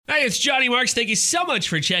Hey, it's Johnny Marks. Thank you so much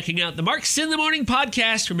for checking out the Marks in the Morning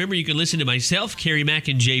podcast. Remember, you can listen to myself, Carrie Mack,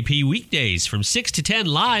 and JP weekdays from 6 to 10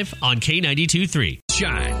 live on K92.3.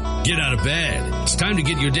 Shine. Get out of bed. It's time to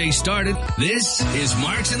get your day started. This is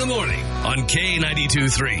Marks in the Morning on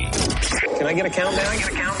K92.3. Can I get a countdown? 3,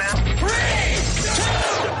 2,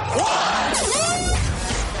 1.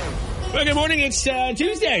 Well, good morning. It's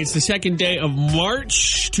Tuesday. It's the second day of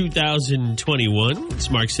March 2021.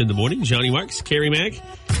 It's Marks in the Morning. Johnny Marks, Carrie Mack,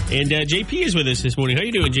 and JP is with us this morning. How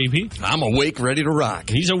you doing, JP? I'm awake, ready to rock.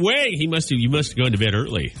 He's awake. You must have gone to bed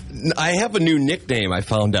early. I have a new nickname I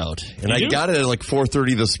found out, and I got it at like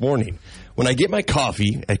 4:30 this morning. When I get my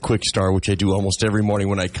coffee at Quick Star, which I do almost every morning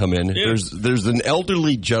when I come in, there's an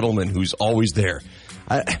elderly gentleman who's always there.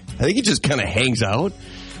 I think he just kind of hangs out.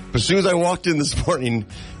 But as soon as I walked in this morning,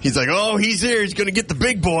 he's like, oh, he's here. He's going to get the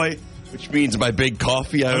big boy, which means my big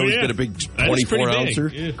coffee. I always get a big 24-ouncer.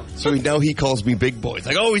 Yeah. So now he calls me big boy. It's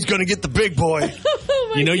like, oh, he's going to get the big boy.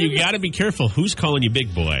 You got to be careful who's calling you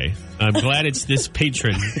big boy. I'm glad it's this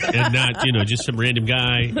patron and not, just some random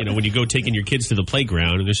guy. When you go taking your kids to the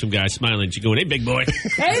playground and there's some guy smiling at you going, hey, big boy.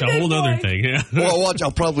 It's a whole other thing. Yeah. Well, watch.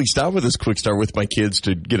 I'll probably stop with this Quick Start with my kids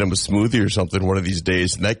to get them a smoothie or something one of these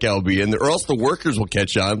days. And that guy will be in there. Or else the workers will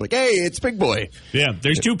catch on. Like, hey, it's big boy. Yeah,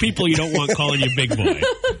 there's two people you don't want calling you big boy.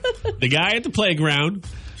 The guy at the playground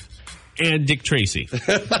and Dick Tracy.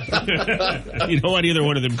 You don't want either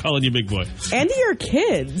one of them calling you big boy. And your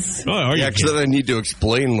kids. Oh, are you? Yeah, because then I need to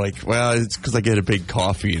explain, it's because I get a big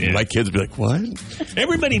coffee. And my kids be like, what?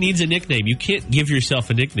 Everybody needs a nickname. You can't give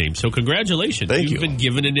yourself a nickname. So congratulations. Thank you. You've been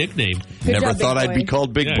given a nickname. Never thought I'd be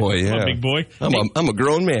called Big Boy. Yeah. Big boy. I'm a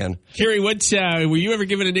grown man. Carrie, were you ever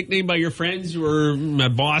given a nickname by your friends or a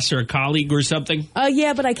boss or a colleague or something?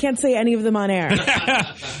 Yeah, but I can't say any of them on air.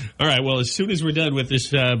 All right, well, as soon as we're done with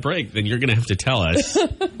this break, then you're going to have to tell us.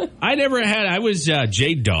 I was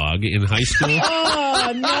J-Dog in high school.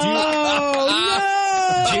 Oh, no.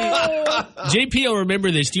 JP will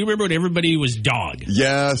remember this. Do you remember when everybody was dog?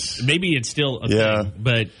 Yes. Maybe it's still a thing,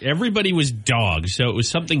 but everybody was dog, so it was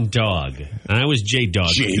something dog. And I was J-Dog.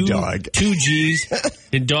 J-Dog. Two G's,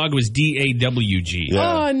 and dog was D-A-W-G.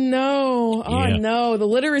 Yeah. Oh, no. Oh, no. The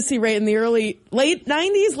literacy rate in the late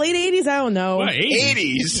 90s, late 80s, I don't know. Well,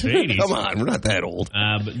 80s? Come on, we're not that old.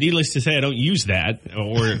 But needless to say, I don't use that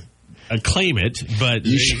or claim it, but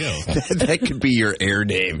there you go. That could be your air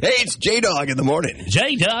name. Hey, it's J-Dog in the morning.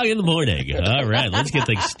 J-Dog in the morning. All right, let's get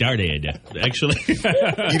things started. Actually,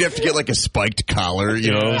 you'd have to get like a spiked collar,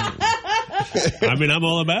 I mean, I'm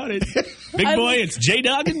all about it. Big boy, it's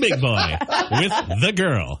J-Dog and Big Boy with the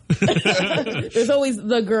girl. There's always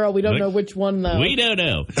the girl. We don't know which one, though. We don't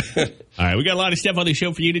know. All right, we got a lot of stuff on the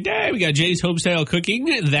show for you today. We got Jay's Homestyle Cooking.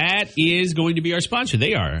 That is going to be our sponsor.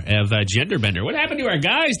 They have Gender Bender. What happened to our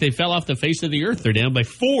guys? They fell off the face of the earth. They're down by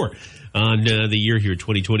 4 on the year here,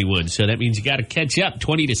 2021. So that means you got to catch up.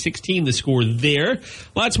 20-16, the score there.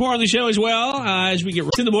 Lots more on the show as well. As we get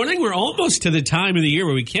in the morning, we're almost to the time of the year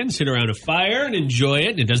where we can sit around a fire and enjoy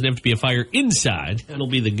it. It doesn't have to be a fire inside. That'll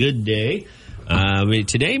be the good day.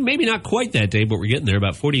 Today, maybe not quite that day, but we're getting there.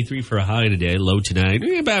 About 43 for a high today, low tonight.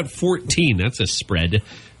 About 14. That's a spread.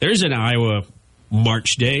 There's an Iowa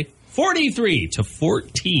March day. 43 to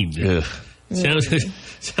 14. Ugh.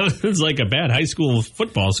 Sounds like a bad high school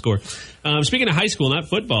football score. Speaking of high school, not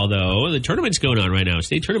football, though, the tournament's going on right now.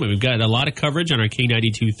 State tournament. We've got a lot of coverage on our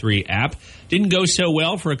K92.3 app. Didn't go so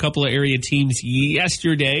well for a couple of area teams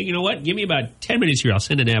yesterday. You know what? Give me about 10 minutes here. I'll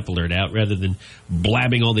send an app alert out rather than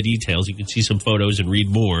blabbing all the details. You can see some photos and read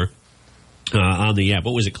more on the app.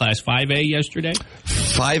 What was it, Class 5A yesterday?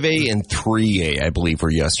 5A and 3A, I believe,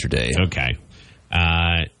 were yesterday. Okay.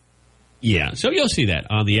 Yeah, so you'll see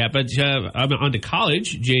that on the app. But on to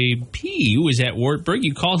college, JP was at Wartburg.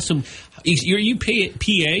 You called some. Are you PA?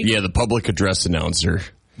 Yeah, the public address announcer.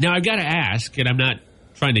 Now, I've got to ask, and I'm not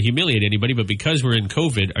trying to humiliate anybody, but because we're in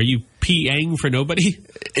COVID, are you PAing for nobody?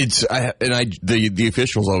 The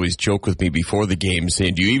officials always joke with me before the game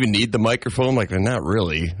saying, do you even need the microphone? I'm like, not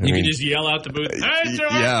really. You can just yell out the booth, hey,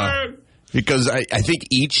 yeah. Because I think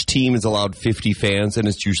each team is allowed 50 fans, and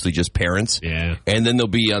it's usually just parents. Yeah. And then they'll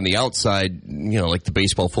be on the outside, like the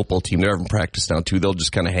baseball, football team. They're having practice now, too. They'll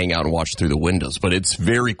just kind of hang out and watch through the windows. But it's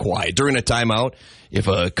very quiet. During a timeout, if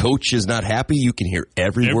a coach is not happy, you can hear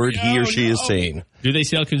every word he or she is saying. Do they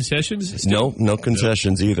sell concessions? No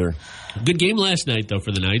concessions either. Good game last night, though,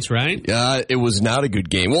 for the Knights, right? It was not a good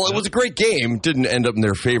game. Well, it was a great game. Didn't end up in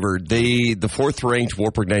their favor. The 4th-ranked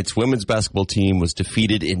Wartburg Knights women's basketball team was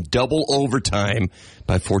defeated in double overtime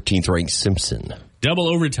by 14th-ranked Simpson. Double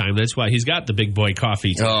overtime. That's why he's got the big boy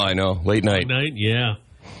coffee. Oh, I know. Late night. Yeah.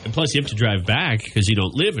 And plus, you have to drive back because you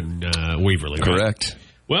don't live in Waverly. Correct. Right?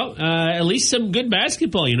 Well, at least some good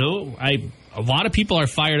basketball, A lot of people are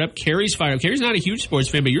fired up. Carrie's fired up. Carrie's not a huge sports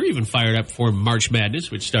fan, but you're even fired up for March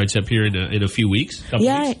Madness, which starts up here in a few weeks.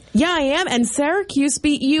 Yeah, I am. And Syracuse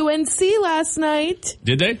beat UNC last night.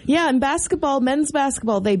 Did they? Yeah, in basketball, men's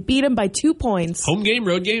basketball, they beat them by 2 points. Home game,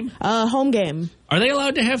 road game? Home game. Are they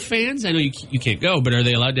allowed to have fans? I know you can't go, but are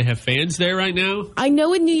they allowed to have fans there right now? I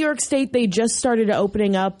know in New York State they just started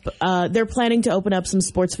opening up. They're planning to open up some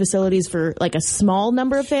sports facilities for like a small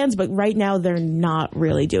number of fans, but right now they're not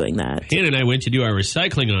really doing that. Hannah and I went to do our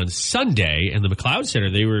recycling on Sunday, and the McLeod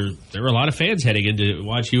Center, there were a lot of fans heading in to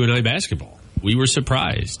watch UNI basketball. We were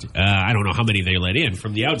surprised. I don't know how many they let in.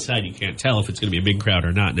 From the outside, you can't tell if it's going to be a big crowd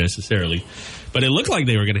or not necessarily. But it looked like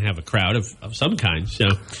they were going to have a crowd of some kind. So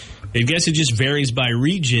I guess it just varies by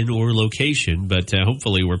region or location. But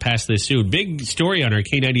hopefully we're past this soon. Big story on our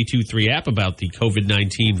K92.3 app about the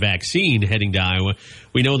COVID-19 vaccine heading to Iowa.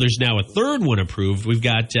 We know there's now a third one approved. We've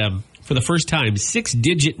got, for the first time,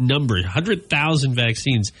 6-digit numbers. 100,000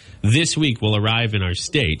 vaccines this week will arrive in our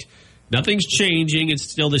state. Nothing's changing. It's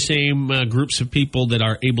still the same groups of people that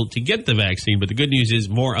are able to get the vaccine, but the good news is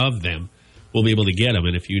more of them will be able to get them.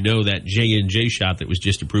 And if you know that J&J shot that was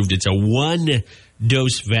just approved, it's a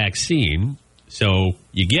 1-dose vaccine. So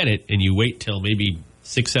you get it, and you wait till maybe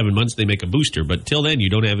 6-7 months they make a booster. But till then, you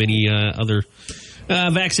don't have any other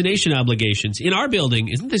vaccination obligations. In our building,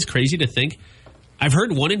 isn't this crazy to think? I've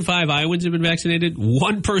heard 1 in 5 Iowans have been vaccinated.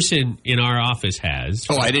 One person in our office has.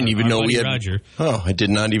 Oh, I didn't even know we had. Roger. Oh, I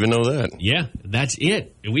did not even know that. Yeah, that's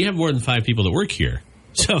it. And we have more than 5 people that work here,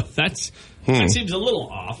 so that seems a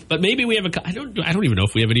little off. But maybe we have I don't even know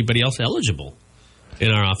if we have anybody else eligible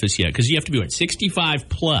in our office yet, because you have to be 65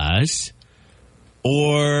 plus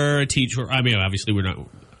or a teacher. I mean, obviously we're not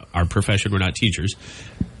our profession. We're not teachers.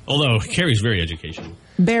 Although Carrie's very educational.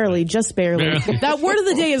 Barely, just barely. That word of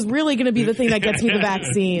the day is really going to be the thing that gets me the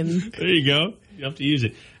vaccine. There you go. You have to use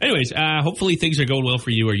it. Anyways, hopefully things are going well for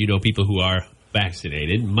you, or you know people who are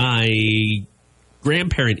vaccinated. My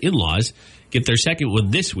grandparent in-laws get their second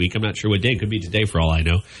one this week. I'm not sure what day. It could be today for all I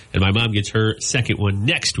know. And my mom gets her second one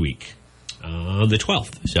next week. On the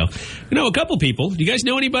 12th. So, a couple people. Do you guys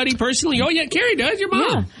know anybody personally? Oh, yeah, Carrie does. Your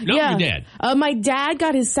mom. Yeah. No, your dad. My dad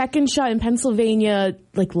got his second shot in Pennsylvania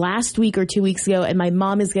like last week or 2 weeks ago, and my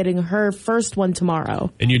mom is getting her first one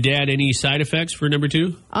tomorrow. And your dad, any side effects for number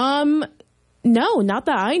 2? No, not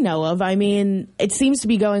that I know of. I mean, it seems to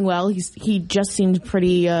be going well. He just seemed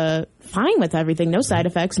pretty fine with everything. No side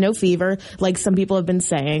effects, no fever, like some people have been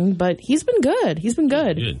saying. But he's been good. He's been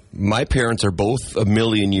good. My parents are both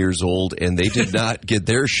 1,000,000 years old, and they did not get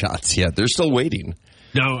their shots yet. They're still waiting.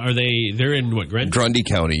 Now, they're in what, Grundy? Grundy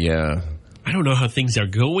County, yeah. I don't know how things are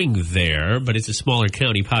going there, but it's a smaller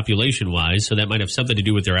county population-wise, so that might have something to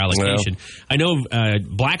do with their allocation. Well, I know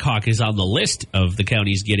Blackhawk is on the list of the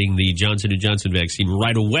counties getting the Johnson & Johnson vaccine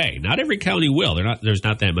right away. Not every county will. There's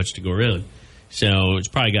not that much to go around. So it's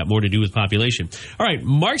probably got more to do with population. All right,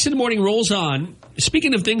 Marks in the Morning rolls on.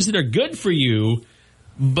 Speaking of things that are good for you,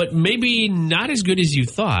 but maybe not as good as you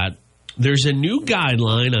thought, there's a new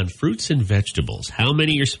guideline on fruits and vegetables, how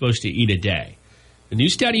many you're supposed to eat a day. A new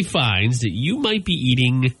study finds that you might be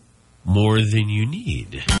eating more than you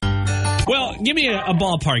need. Well, give me a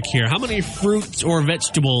ballpark here. How many fruits or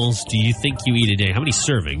vegetables do you think you eat a day? How many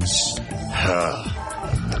servings?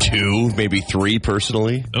 2, maybe 3,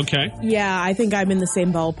 personally. Okay. Yeah, I think I'm in the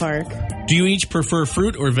same ballpark. Do you each prefer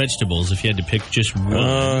fruit or vegetables if you had to pick just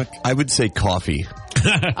one? I would say coffee.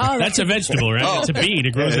 That's a vegetable, right? It's a bean.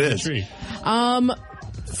 It grows on the tree.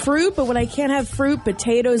 Fruit, but when I can't have fruit,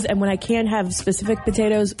 potatoes, and when I can't have specific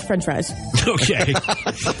potatoes, French fries. Okay.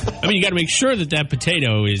 I mean, you got to make sure that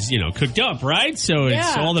potato is, cooked up, right? So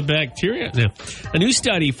it's all the bacteria. Yeah. A new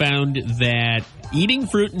study found that eating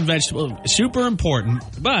fruit and vegetables is super important,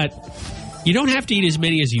 but you don't have to eat as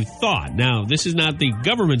many as you thought. Now, this is not the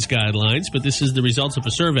government's guidelines, but this is the results of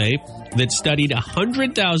a survey that studied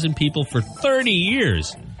 100,000 people for 30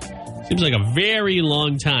 years. Seems like a very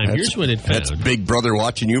long time. Here's what it found. That's Big Brother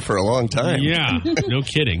watching you for a long time. Yeah, no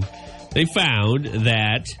kidding. They found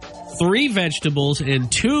that 3 vegetables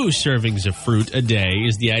and 2 servings of fruit a day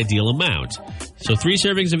is the ideal amount. So 3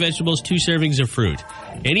 servings of vegetables, 2 servings of fruit.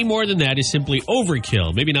 Any more than that is simply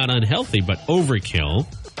overkill. Maybe not unhealthy, but overkill.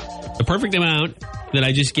 The perfect amount that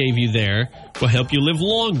I just gave you there will help you live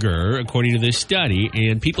longer, according to this study.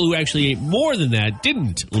 And people who actually ate more than that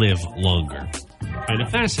didn't live longer. Kind of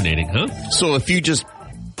fascinating, huh? So if you just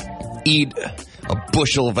eat a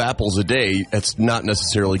bushel of apples a day, that's not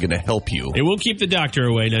necessarily going to help you. It won't keep the doctor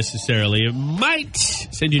away necessarily. It might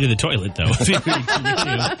send you to the toilet, though.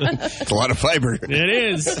 It's a lot of fiber. It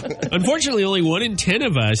is. Unfortunately, only 1 in 10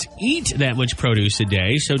 of us eat that much produce a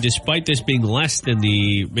day. So despite this being less than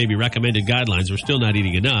the maybe recommended guidelines, we're still not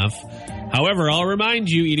eating enough. However, I'll remind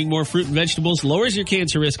you, eating more fruit and vegetables lowers your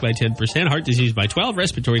cancer risk by 10%, heart disease by 12%,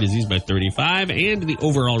 respiratory disease by 35%, and the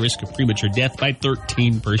overall risk of premature death by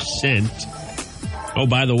 13%. Oh,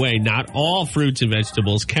 by the way, not all fruits and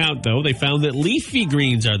vegetables count, though. They found that leafy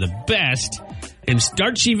greens are the best, and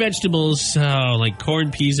starchy vegetables like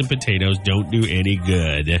corn, peas, and potatoes don't do any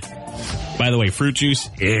good. By the way, fruit juice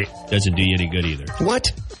doesn't do you any good either.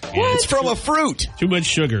 What? It's from a fruit. Too much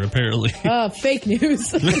sugar, apparently. Fake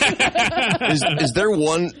news. Is there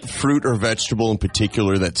one fruit or vegetable in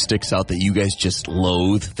particular that sticks out that you guys just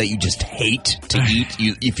loathe, that you just hate to eat?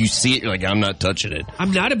 If you see it, you're like, I'm not touching it.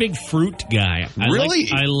 I'm not a big fruit guy. Really?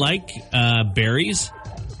 I like berries,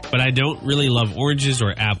 but I don't really love oranges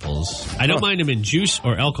or apples. I don't mind them in juice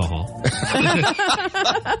or alcohol.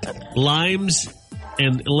 Limes.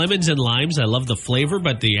 And lemons and limes, I love the flavor,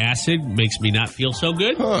 but the acid makes me not feel so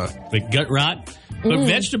good. Like gut rot. But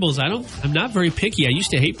vegetables, I'm not very picky. I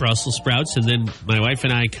used to hate Brussels sprouts, and then my wife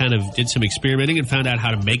and I kind of did some experimenting and found out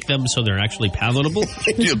how to make them so they're actually palatable.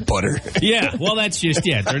 Butter. Yeah, well, that's just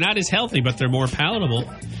it. They're not as healthy, but they're more palatable.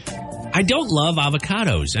 I don't love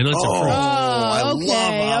avocados. I know it's a fruit. I love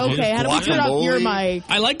avocado. Okay. How do we turn off your mic?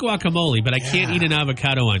 I like guacamole, but I can't eat an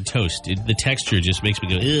avocado on toast. The texture just makes me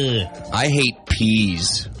go, ugh. I hate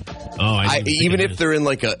peas. Oh, even if they're in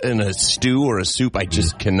in a stew or a soup, I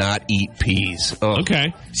just cannot eat peas. Oh.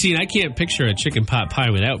 Okay. See, and I can't picture a chicken pot pie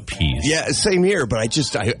without peas. Yeah, same here. But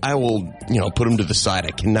I will put them to the side.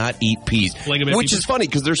 I cannot eat peas, which is funny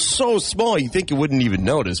because they're so small. You think you wouldn't even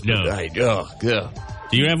notice. But No.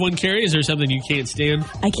 Do you have one, Carrie? Is there something you can't stand?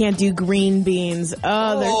 I can't do green beans. They're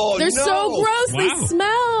so gross. Wow. They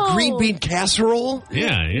smell. Green bean casserole?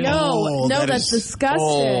 Yeah. No, that's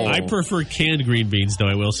disgusting. I prefer canned green beans, though,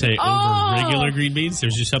 I will say, over regular green beans.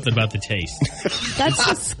 There's just something about the taste. That's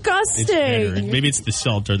disgusting. It's better. Maybe it's the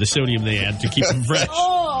salt or the sodium they add to keep them fresh.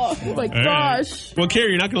 Oh, my gosh. Well, Carrie,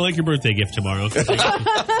 you're not going to like your birthday gift tomorrow.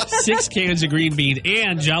 6 cans of green bean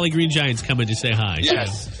and Jolly Green Giants coming to say hi.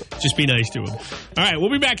 Yes. So just be nice to them. All right,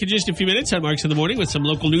 we'll be back in just a few minutes on Marks in the Morning with some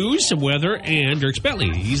local news, some weather, and Dirk Bentley.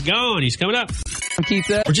 He's gone. He's coming up.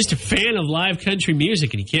 We're just a fan of live country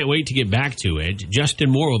music, and he can't wait to get back to it.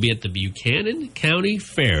 Justin Moore will be at the Buchanan County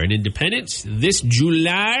Fair in Independence this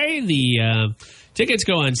July. The tickets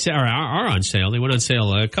are on sale. They went on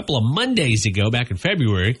sale a couple of Mondays ago, back in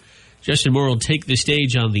February. Justin Moore will take the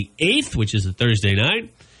stage on the 8th, which is a Thursday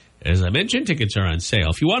night. As I mentioned, tickets are on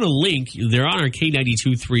sale. If you want a link, they're on our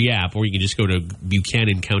K92.3 app, or you can just go to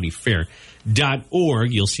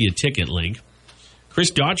BuchananCountyFair.org. You'll see a ticket link.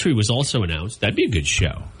 Chris Daughtry was also announced. That'd be a good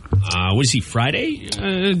show. Was he Friday?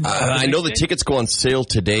 I know the tickets go on sale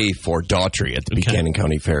today for Daughtry at the Buchanan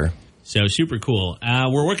County Fair. So super cool.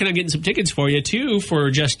 We're working on getting some tickets for you, too,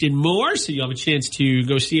 for Justin Moore, so you'll have a chance to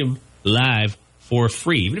go see him live for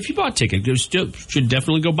free. Even if you bought tickets, you should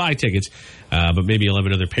definitely go buy tickets. But maybe you'll have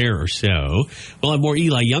another pair or so. We'll have more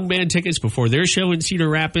Eli Young Band tickets before their show in Cedar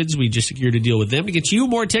Rapids. We just secured a deal with them to get you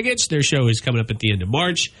more tickets. Their show is coming up at the end of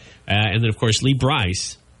March. And then, of course, Lee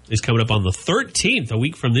Brice is coming up on the 13th, a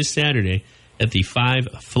week from this Saturday, at the Five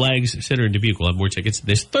Flags Center in Dubuque. We'll have more tickets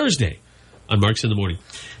this Thursday on Marks in the Morning.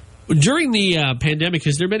 During the pandemic,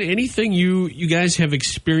 has there been anything you guys have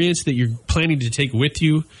experienced that you're planning to take with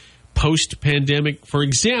you post-pandemic? For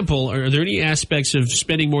example, are there any aspects of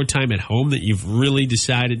spending more time at home that you've really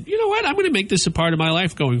decided, you know what, I'm going to make this a part of my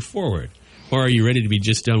life going forward? Or are you ready to be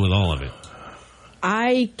just done with all of it?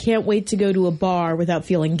 I can't wait to go to a bar without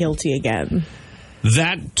feeling guilty again.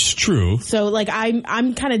 That's true. So,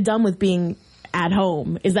 I'm kind of done with being at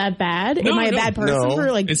home. Is that bad? Am I a bad person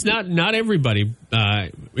for It's not everybody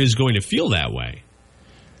is going to feel that way.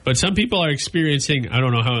 But some people are experiencing, I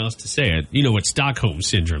don't know how else to say it, you know what Stockholm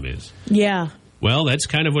Syndrome is. Yeah. Well, that's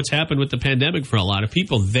kind of what's happened with the pandemic for a lot of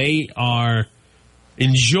people. They are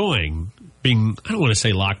enjoying being, I don't want to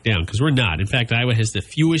say locked down, because we're not. In fact, Iowa has the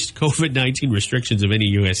fewest COVID-19 restrictions of any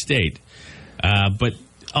U.S. state. But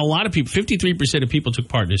a lot of people, 53% of people took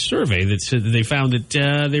part in a survey that said that they found that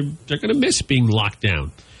they're going to miss being locked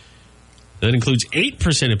down. That includes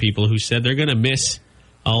 8% of people who said they're going to miss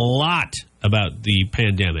a lot about the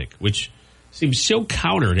pandemic, which seems so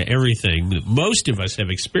counter to everything that most of us have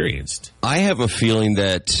experienced. I have a feeling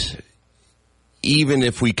that even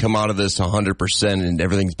if we come out of this 100% and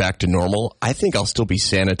everything's back to normal, I think I'll still be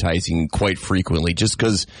sanitizing quite frequently just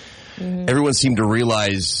because everyone seemed to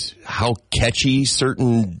realize how catchy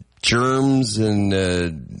certain germs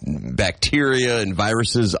and bacteria and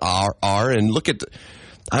viruses are. And look at,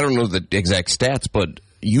 I don't know the exact stats, but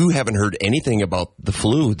you haven't heard anything about the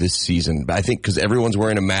flu this season. I think because everyone's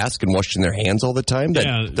wearing a mask and washing their hands all the time,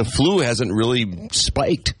 that the flu hasn't really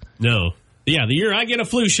spiked. No. Yeah, the year I get a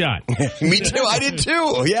flu shot. Me too. I did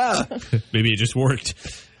too. Yeah. Maybe it just worked.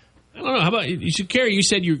 I don't know. How about you? Carrie, you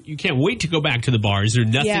said you can't wait to go back to the bar. Is there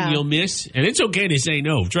nothing you'll miss? And it's okay to say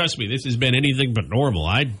no. Trust me, this has been anything but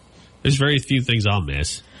normal. There's very few things I'll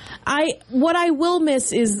miss. What I will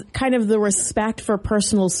miss is kind of the respect for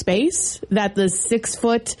personal space that the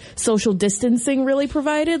 6-foot social distancing really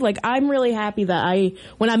provided. Like, I'm really happy that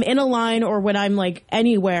when I'm in a line or when I'm like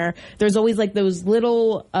anywhere, there's always like those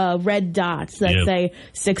little red dots that say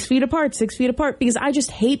 6 feet apart, 6 feet apart, because I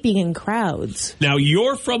just hate being in crowds. Now,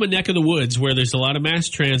 you're from a neck of the woods where there's a lot of mass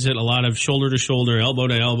transit, a lot of shoulder to shoulder, elbow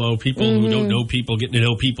to elbow, people who don't know people getting to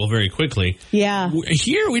know people very quickly. Yeah.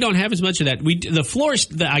 Here, we don't have as much of that. The floors,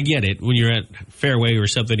 I get it. When you're at Fairway or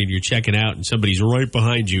something and you're checking out and somebody's right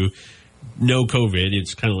behind you, no COVID,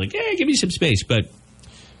 it's kind of like, hey, give me some space. But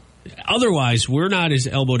otherwise, we're not as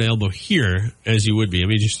elbow to elbow here as you would be. I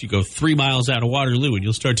mean, you go 3 miles out of Waterloo and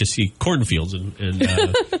you'll start to see cornfields and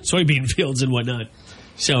soybean fields and whatnot.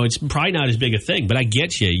 So it's probably not as big a thing. But I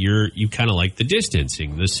get you. You kind of like the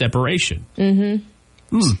distancing, the separation. Mm-hmm.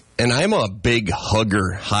 And I'm a big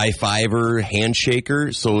hugger, high-fiver,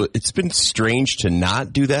 handshaker, so it's been strange to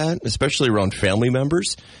not do that, especially around family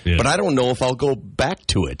members. Yeah. But I don't know if I'll go back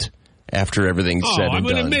to it after everything's said and done. I'm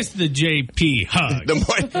going to miss the JP hug.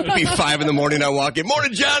 It'll be 5 in the morning, I walk in.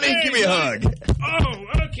 Morning, Johnny, give me a hug.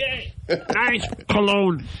 Oh, okay. Nice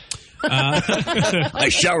cologne. I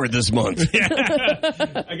showered this month. Yeah.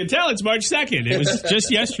 I can tell it's March 2nd. It was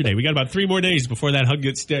just yesterday. We got about 3 more days before that hug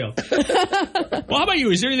gets stale. Well, how about you?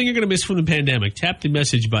 Is there anything you're going to miss from the pandemic? Tap the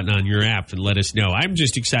message button on your app and let us know. I'm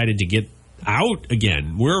just excited to get out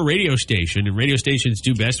again. We're a radio station, and radio stations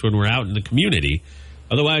do best when we're out in the community.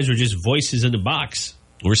 Otherwise, we're just voices in the box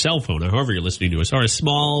or cell phone, or however you're listening to us, or a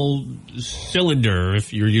small cylinder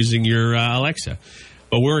if you're using your Alexa.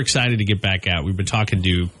 But we're excited to get back out. We've been talking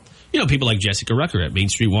to people like Jessica Rucker at Main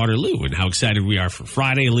Street Waterloo and how excited we are for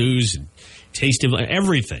Friday Loos and Taste of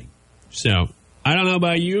everything. So, I don't know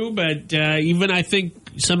about you, but even I think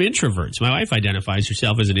some introverts. My wife identifies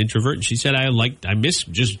herself as an introvert, and she said, I miss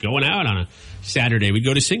just going out on a Saturday. We'd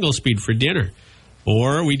go to Single Speed for dinner.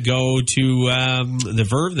 Or we'd go to the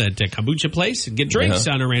Verve, that kombucha place, and get drinks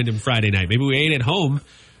on a random Friday night. Maybe we ate at home.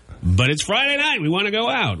 But it's Friday night. We want to go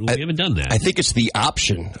out. We haven't done that. I think it's the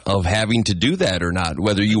option of having to do that or not,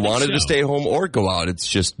 whether you wanted to stay home or go out. It's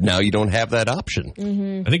just now you don't have that option.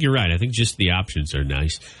 Mm-hmm. I think you're right. I think just the options are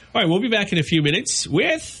nice. All right, we'll be back in a few minutes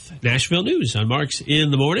with Nashville News on Mark's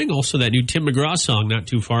in the Morning. Also, that new Tim McGraw song not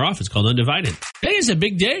too far off. It's called Undivided. Today is a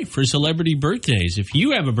big day for celebrity birthdays. If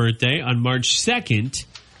you have a birthday on March 2nd,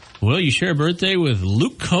 well, you share a birthday with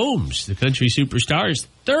Luke Combs, the country superstar. Is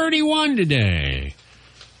 31 today.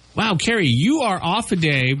 Wow, Carrie, you are off a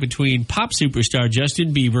day between pop superstar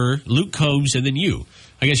Justin Bieber, Luke Combs, and then you.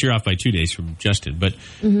 I guess you're off by 2 days from Justin, but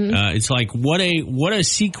it's like what a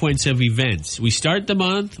sequence of events. We start the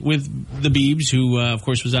month with the Biebs, who of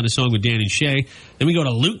course was on a song with Dan and Shay. Then we go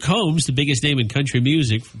to Luke Combs, the biggest name in country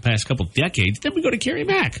music for the past couple decades. Then we go to Carrie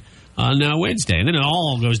Mack on Wednesday, and then it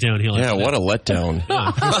all goes downhill. Yeah, what a letdown.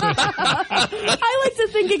 I like to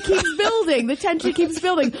think it keeps building. The tension keeps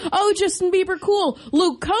building. Oh, Justin Bieber, cool.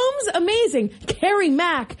 Luke Combs, amazing. Carrie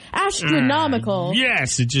Mack, astronomical.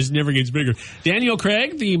 Yes, it just never gets bigger. Daniel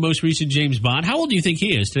Craig, the most recent James Bond. How old do you think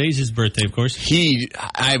he is? Today's his birthday, of course.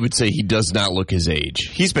 I would say he does not look his age.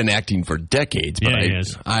 He's been acting for decades, but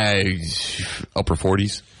upper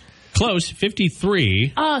 40s. Close,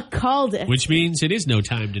 53. Called it. Which means it is no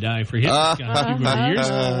time to die for him. Got a few more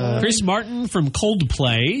years. Chris Martin from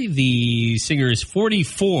Coldplay, the singer, is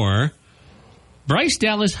 44. Bryce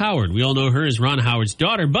Dallas Howard, we all know her as Ron Howard's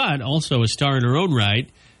daughter, but also a star in her own right.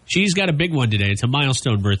 She's got a big one today. It's a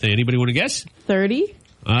milestone birthday. Anybody want to guess? 30.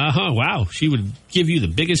 Wow. She would give you the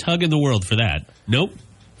biggest hug in the world for that. Nope.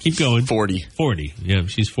 Keep going. 40. Yeah,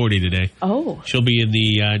 she's 40 today. Oh. She'll be in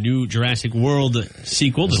the new Jurassic World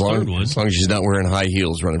sequel, the third one. As long as she's not wearing high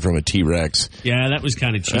heels running from a T-Rex. Yeah, that was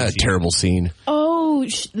kind of cheesy. A terrible scene. Oh,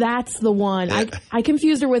 that's the one. I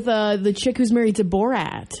confused her with the chick who's married to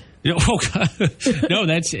Borat. No,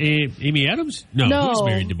 that's Amy Adams? No, who's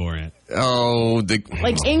married to Borat? Oh,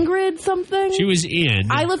 like Ingrid something? She was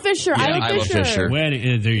in. Isla Fisher. Isla Fisher.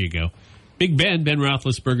 There you go. Big Ben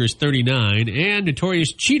Roethlisberger is 39, and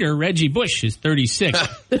notorious cheater Reggie Bush is 36.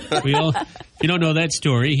 you don't know that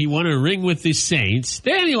story, he won a ring with the Saints.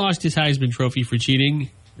 Then he lost his Heisman Trophy for cheating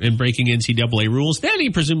and breaking NCAA rules. Then he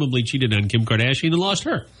presumably cheated on Kim Kardashian and lost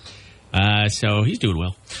her. So he's doing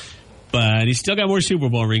well. But he's still got more Super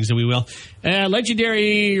Bowl rings than we will.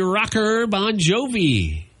 Legendary rocker Bon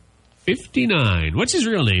Jovi, 59. What's his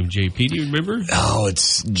real name, JP? Do you remember? Oh,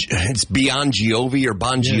 it's Beyond Jovi or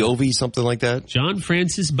Bon Jovi, something like that. John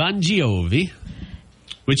Francis Bon Jovi.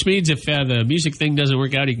 Which means if the music thing doesn't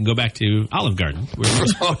work out, he can go back to Olive Garden.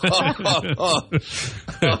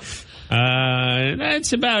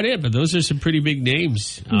 That's about it, but those are some pretty big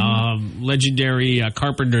names. Legendary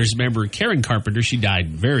Carpenters member Karen Carpenter, she died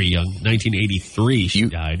very young, 1983 she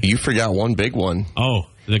died. You forgot one big one. Oh,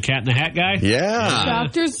 the Cat in the Hat guy? Yeah.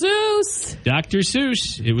 Dr. Seuss. Dr.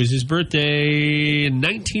 Seuss. It was his birthday in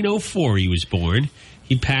 1904 he was born.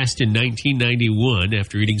 He passed in 1991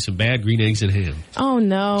 after eating some bad green eggs and ham. Oh,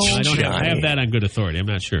 no. I have that on good authority. I'm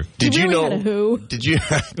not sure. Did you really know who? Did you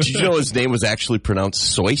know his name was actually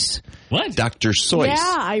pronounced Seuss? What? Dr. Seuss. Yeah,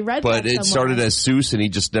 I read but that it started as Seuss, and he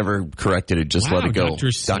just never corrected it. Just let it go. Dr.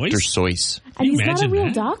 Seuss? Dr. Seuss. And he's not a imagine real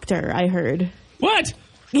that? doctor, I heard. What?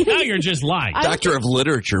 Now you're just lying. Doctor of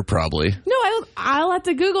literature, probably. No, I'll have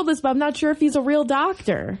to Google this, but I'm not sure if he's a real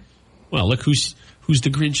doctor. Well, look who's the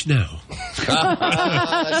Grinch now.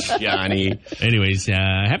 Johnny. Anyways,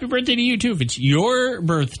 happy birthday to you, too. If it's your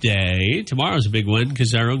birthday, tomorrow's a big one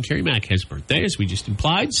because our own Carrie Mack has birthday, as we just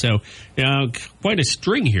implied. So, quite a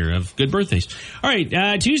string here of good birthdays. All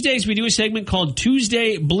right, Tuesdays we do a segment called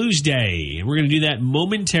Tuesday Blues Day. And we're going to do that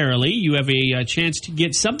momentarily. You have a chance to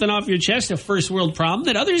get something off your chest, a first world problem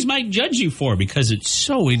that others might judge you for because it's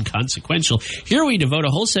so inconsequential. Here we devote a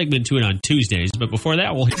whole segment to it on Tuesdays. But before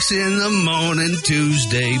that, we'll... It's in the morning,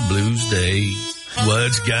 Tuesday Blues Day.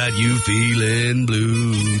 What's got you feeling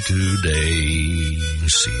blue today?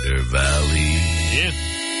 Cedar Valley.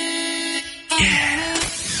 Yeah.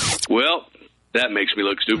 Well, that makes me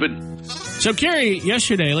look stupid. So, Carrie,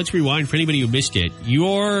 yesterday, let's rewind for anybody who missed it.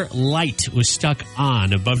 Your light was stuck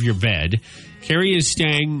on above your bed. Carrie is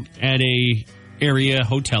staying at a area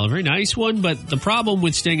hotel, a very nice one, but the problem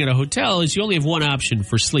with staying at a hotel is you only have one option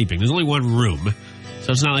for sleeping. There's only one room,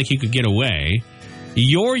 so it's not like you could get away.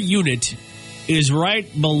 Your unit is right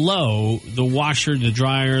below the washer, the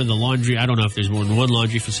dryer, the laundry. I don't know if there's more than one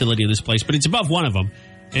laundry facility in this place, but it's above one of them.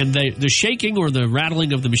 And the shaking or the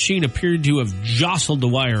rattling of the machine appeared to have jostled the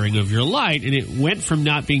wiring of your light, and it went from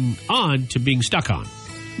not being on to being stuck on.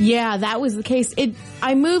 Yeah, that was the case.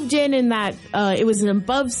 I moved in that it was an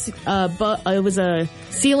it was a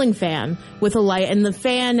ceiling fan with a light, and the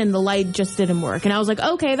fan and the light just didn't work. And I was like,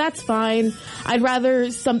 okay, that's fine. I'd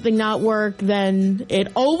rather something not work than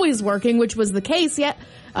it always working, which was the case. Yet,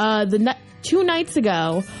 2 nights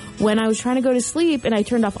ago, when I was trying to go to sleep and I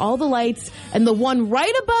turned off all the lights, and the one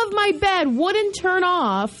right above my bed wouldn't turn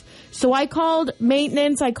off. So I called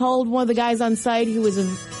maintenance. I called one of the guys on site who was a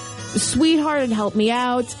sweetheart and helped me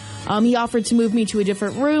out. He offered to move me to a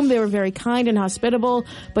different room. They were very kind and hospitable.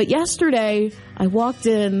 But yesterday, I walked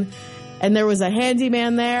in, and there was a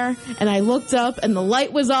handyman there, and I looked up, and the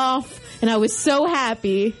light was off, and I was so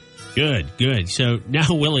happy. Good. So now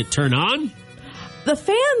will it turn on? The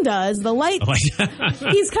fan does. The light,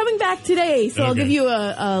 he's coming back today, so I'll give you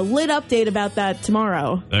a lit update about that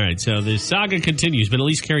tomorrow. All right, so the saga continues, but at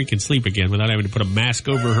least Carrie can sleep again without having to put a mask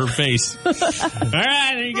over her face. All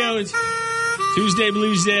right, there you go. It's Tuesday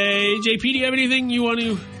Blues Day. JP, do you have anything you want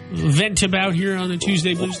to vent about here on a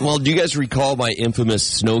Tuesday Blues Day? Well, do you guys recall my infamous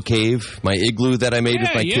snow cave, my igloo that I made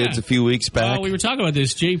with my kids a few weeks back? Well, we were talking about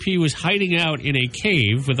this. JP was hiding out in a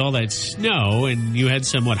cave with all that snow, and you had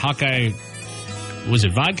some, Hawkeye... Was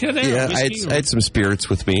it vodka there? Yeah, I had some spirits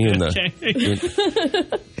with me, and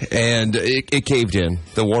and it caved in.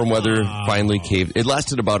 The warm weather finally caved. It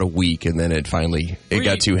lasted about a week, and then it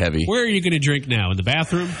got too heavy. Where are you going to drink now? In the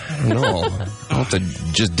bathroom? No, I'll have to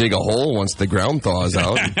just dig a hole once the ground thaws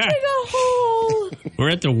out. Dig a hole.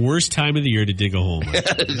 We're at the worst time of the year to dig a hole.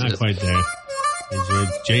 Not quite there.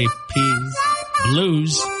 JP's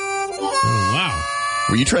Blues. Oh, wow.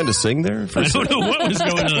 Were you trying to sing there? I don't know what was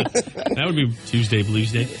going on. That would be Tuesday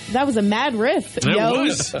Blues Day. That was a mad riff. That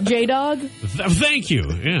was. J-Dog. Thank you.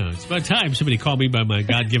 Yeah, it's about time somebody called me by my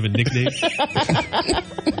God-given nickname.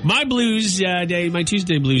 My Blues Day, my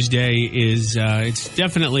Tuesday Blues Day is, it's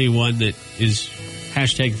definitely one that is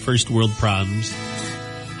hashtag first world problems.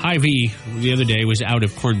 Hy-Vee the other day was out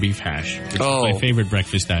of corned beef hash, which is my favorite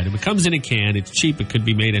breakfast item. It comes in a can. It's cheap. It could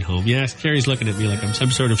be made at home. Yes, Carrie's looking at me like I'm some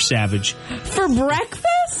sort of savage. For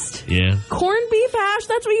breakfast? Yeah. Corned beef hash?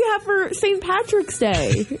 That's what you have for St. Patrick's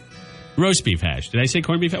Day. Roast beef hash. Did I say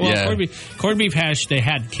corned beef hash? Well, Yeah. corned beef hash, they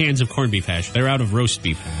had cans of corned beef hash. They're out of roast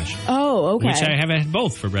beef hash, Oh, okay. which I have had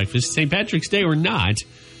both for breakfast. St. Patrick's Day or not.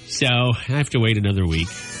 So I have to wait another week.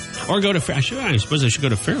 Or go to, I suppose I should go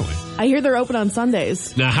to Fairway. I hear they're open on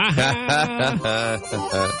Sundays. All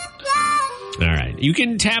right. You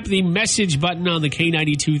can tap the message button on the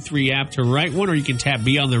K92.3 app to write one, or you can tap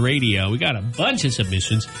Be on the Radio. We got a bunch of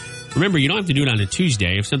submissions. Remember, you don't have to do it on a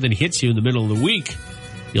Tuesday. If something hits you in the middle of the week,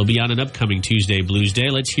 you'll be on an upcoming Tuesday Blues Day.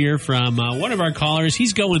 Let's hear from one of our callers.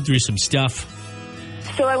 He's going through some stuff.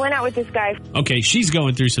 So I went out with this guy. Okay, she's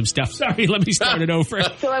going through some stuff. Sorry, let me start it over.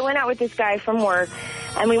 So I went out with this guy from work,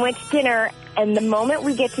 and we went to dinner, and the moment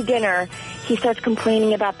we get to dinner, he starts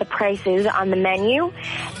complaining about the prices on the menu.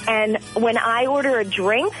 And when I order a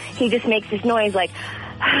drink, he just makes this noise like,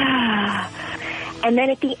 and then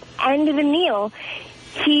at the end of the meal,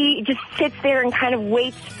 he just sits there and kind of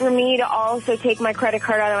waits for me to also take my credit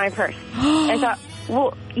card out of my purse. I thought,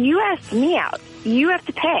 well, you asked me out. You have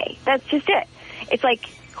to pay. That's just it. It's like,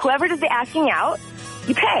 whoever does the asking out,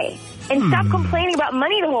 you pay. And stop complaining about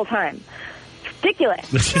money the whole time. It's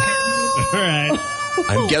ridiculous. All right.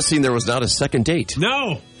 I'm guessing there was not a second date.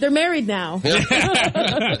 No. They're married now.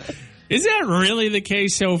 Is that really the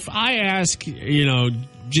case? So if I ask,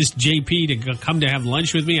 just JP to come to have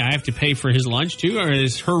lunch with me, I have to pay for his lunch too? Or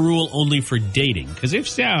is her rule only for dating? Because if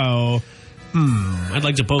so, I'd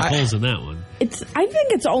like to poke holes in that one. I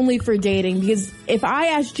think it's only for dating, because if I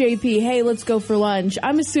ask JP, hey, let's go for lunch,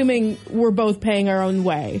 I'm assuming we're both paying our own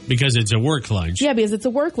way. Because it's a work lunch. Yeah, because it's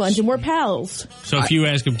a work lunch and we're pals. So if you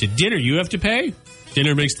ask him to dinner, you have to pay?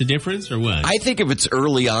 Dinner makes the difference, or what? I think if it's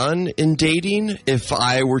early on in dating, if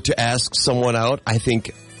I were to ask someone out,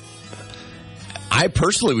 I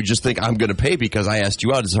personally would just think I'm going to pay because I asked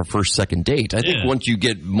you out as our first, second date. I think once you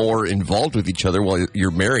get more involved with each other while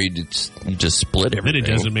you're married, you just split everything.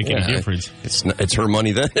 Then it doesn't make any difference. It's her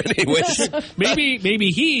money then anyway.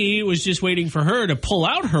 Maybe he was just waiting for her to pull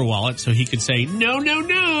out her wallet so he could say,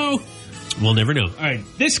 no. We'll never know. All right,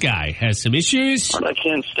 this guy has some issues. What I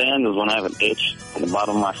can't stand is when I have an itch on the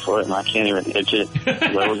bottom of my foot and I can't even itch it.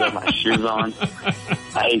 I always got my shoes on.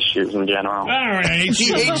 I hate shoes in general. All right.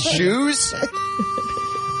 He hates shoes?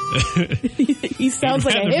 He sounds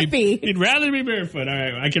like a hippie. He'd rather be barefoot. All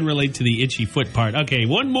right, I can relate to the itchy foot part. Okay,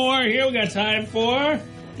 one more here we got time for.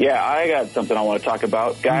 Yeah, I got something I want to talk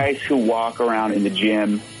about. Guys who walk around in the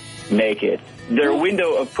gym naked. Their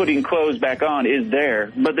window of putting clothes back on is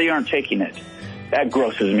there, but they aren't taking it. That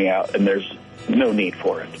grosses me out, and there's no need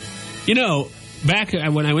for it. Back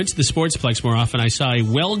when I went to the Sportsplex more often, I saw a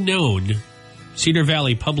well-known Cedar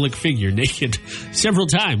Valley public figure naked several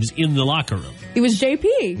times in the locker room. It was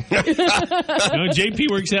JP. No, JP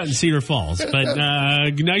works out in Cedar Falls, but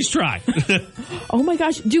nice try. Oh my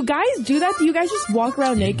gosh. Do guys do that? Do you guys just walk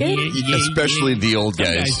around naked? Especially the old Some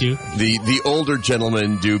guys. do. The older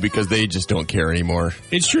gentlemen do because they just don't care anymore.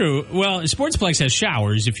 It's true. Well, Sportsplex has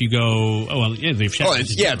showers if you go... Oh, well, yeah, they've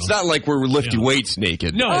showers. It's not like we're lifting weights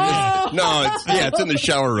naked. No, it's in the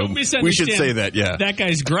shower room. We should say that, yeah. That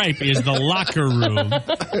guy's gripe is the locker room.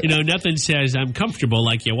 Nothing says I'm comfortable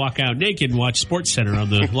like you walk out naked and watch Sports Center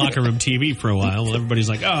on the locker room TV for a while. Well, everybody's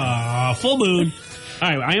like, full moon. All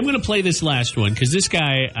right, I am going to play this last one because this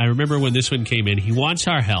guy, I remember when this one came in, he wants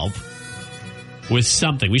our help with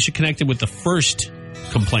something. We should connect him with the first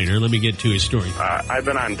complainer. Let me get to his story. I've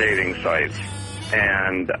been on dating sites,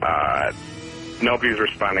 and nobody's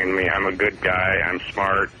responding to me. I'm a good guy. I'm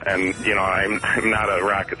smart, and I'm not a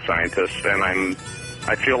rocket scientist, and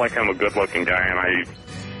I feel like I'm a good-looking guy, and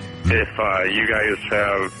if you guys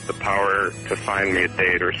have the power to find me a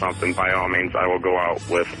date or something, by all means, I will go out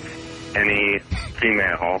with any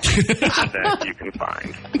female that you can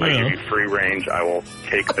find. I give you free range. I will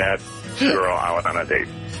take that girl out on a date.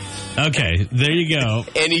 Okay, there you go.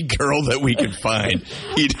 Any girl that we can find.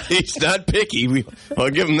 He's not picky. I'll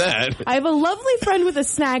give him that. I have a lovely friend with a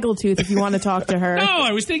snaggletooth if you want to talk to her. No,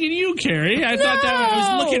 I was thinking you, Carrie. I thought that I was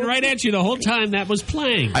looking right at you the whole time that was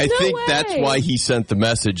playing. I think that's why he sent the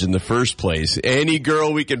message in the first place. Any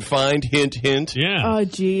girl we can find, hint, hint. Yeah. Oh,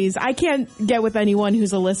 geez. I can't get with anyone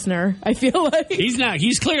who's a listener, I feel like.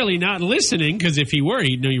 He's clearly not listening, because if he were,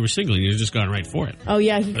 he'd know you were single. He'd have just gone right for it. Oh,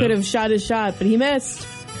 yeah, he could have shot his shot, but he missed.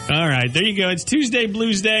 All right, there you go. It's Tuesday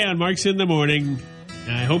Blues Day on Marks in the Morning.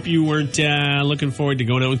 I hope you weren't looking forward to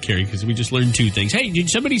going out with Carrie because we just learned 2 things. Hey, did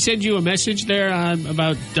somebody send you a message there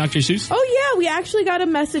about Dr. Seuss? Oh, yeah. We actually got a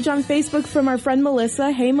message on Facebook from our friend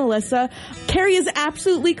Melissa. Hey, Melissa. Carrie is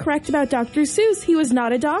absolutely correct about Dr. Seuss. He was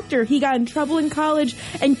not a doctor. He got in trouble in college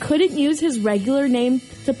and couldn't use his regular name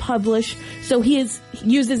to publish, so he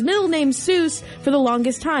used his middle name Seuss for the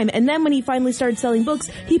longest time. And then when he finally started selling books,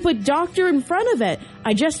 he put doctor in front of it.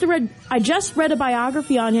 I just read a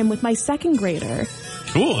biography on him with my 2nd grader.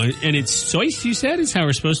 Cool. And it's Seuss, you said, is how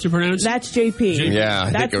we're supposed to pronounce it? That's JP.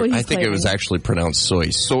 Yeah, I think it was actually pronounced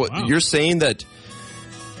Seuss. So you're saying that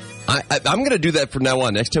I'm going to do that from now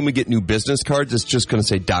on. Next time we get new business cards, it's just going to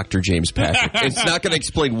say Dr. James Patrick. It's not going to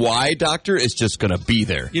explain why doctor. It's just going to be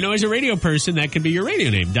there. You know, as a radio person, that could be your radio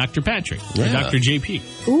name, Dr. Patrick or Dr.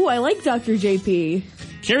 JP. Ooh, I like Dr. JP.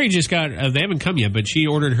 Carrie just got, they haven't come yet, but she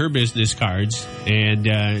ordered her business cards, and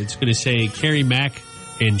it's going to say Carrie Mac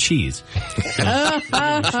and cheese.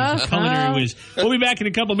 Culinary whiz. We'll be back in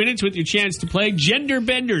a couple minutes with your chance to play Gender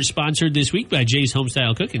Bender, sponsored this week by Jay's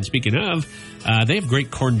Homestyle Cooking. Speaking of, they have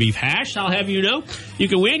great corned beef hash. I'll have you know. You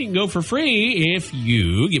can win. You can go for free if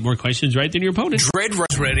you get more questions right than your opponent. Red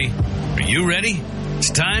ready. Are you ready?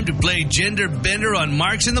 It's time to play Gender Bender on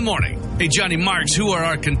Marks in the Morning. Hey, Johnny Marks, who are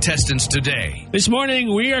our contestants today? This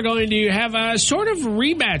morning, we are going to have a sort of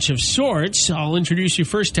rematch of sorts. I'll introduce you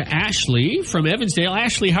first to Ashley from Evansdale.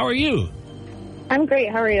 Ashley, how are you? I'm great.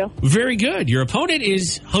 How are you? Very good. Your opponent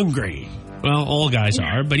is hungry. Well, all guys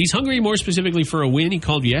are, but he's hungry more specifically for a win. He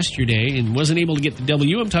called yesterday and wasn't able to get the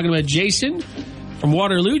W. I'm talking about Jason from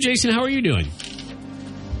Waterloo. Jason, how are you doing?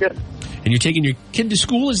 Good. And you're taking your kid to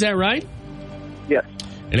school, is that right? Yes.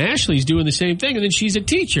 And Ashley's doing the same thing, and then she's a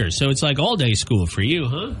teacher, so it's like all-day school for you,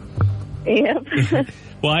 huh? Yep.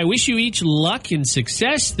 Well, I wish you each luck and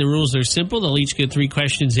success. The rules are simple. They'll each get 3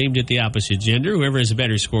 questions aimed at the opposite gender. Whoever has a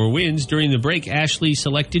better score wins. During the break, Ashley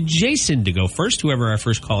selected Jason to go first. Whoever our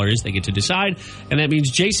first caller is, they get to decide. And that means,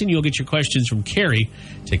 Jason, you'll get your questions from Carrie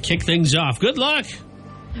to kick things off. Good luck.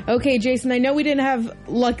 Okay, Jason, I know we didn't have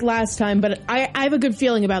luck last time, but I have a good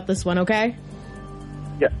feeling about this one, okay?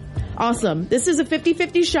 Yeah. Awesome. This is a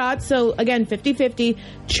 50-50 shot, so again, 50-50.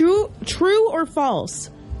 True or false?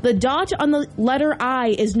 The dot on the letter I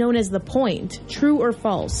is known as the point. True or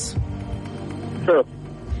false? True.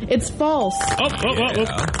 It's false. Oh.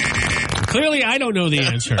 Clearly, I don't know the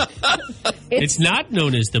answer. It's not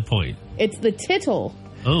known as the point. It's the tittle.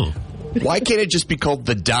 Oh. Why can't it just be called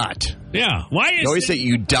the dot? Yeah. Why is You always say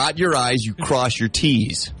you dot your I's, you cross your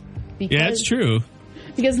T's. Yeah, that's true.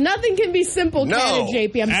 Because nothing can be simple, No. can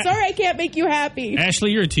it, JP? I'm sorry I can't make you happy.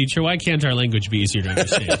 Ashley, you're a teacher. Why can't our language be easier to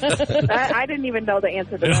understand? I didn't even know the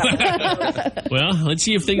answer to that. Well, let's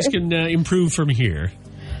see if things can improve from here.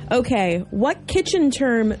 Okay, what kitchen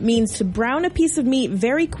term means to brown a piece of meat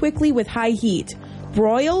very quickly with high heat?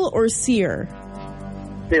 Broil or sear?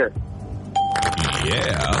 Here.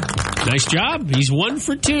 Yeah. Nice job. He's 1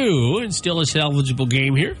 for 2 and still a salvageable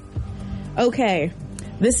game here. Okay,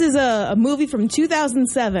 this is a movie from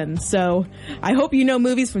 2007, so I hope you know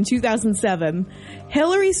movies from 2007.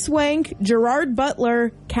 Hilary Swank, Gerard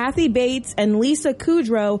Butler, Kathy Bates, and Lisa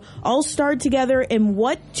Kudrow all starred together in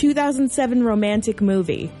what 2007 romantic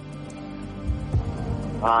movie?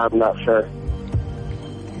 I'm not sure.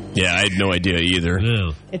 Yeah, I had no idea either.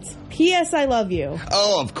 No. It's P.S. I Love You.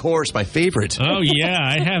 Oh, of course, my favorite. Oh, yeah.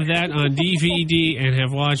 I have that on DVD and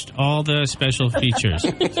have watched all the special features.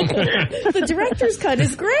 The director's cut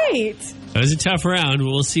is great. That was a tough round.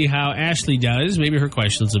 We'll see how Ashley does. Maybe her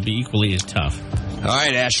questions will be equally as tough. All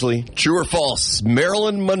right, Ashley. True or false?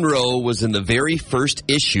 Marilyn Monroe was in the very first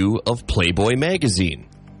issue of Playboy magazine.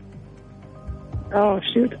 Oh,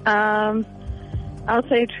 shoot. I'll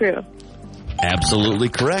say true. Absolutely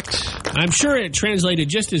correct. I'm sure it translated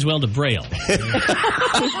just as well to Braille as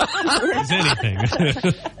anything.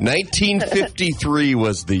 1953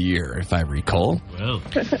 was the year, if I recall. Wow.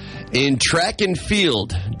 In track and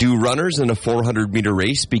field, do runners in a 400-meter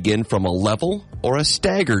race begin from a level or a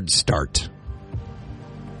staggered start?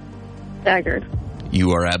 Staggered.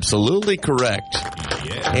 You are absolutely correct.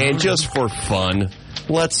 Yeah. And just for fun,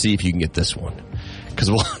 let's see if you can get this one.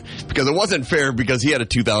 Because it wasn't fair because he had a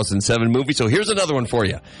 2007 movie. So here's another one for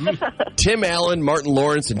you. Tim Allen, Martin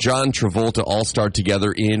Lawrence, and John Travolta all starred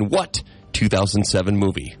together in what 2007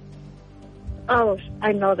 movie? Oh,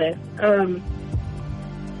 I know this.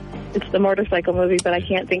 It's the motorcycle movie, but I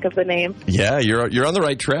can't think of the name. Yeah, you're on the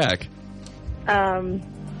right track.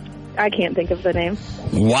 I can't think of the name.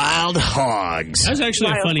 Wild Hogs. That was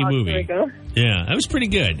actually a funny movie. There we go. Yeah, that was pretty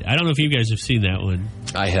good. I don't know if you guys have seen that one.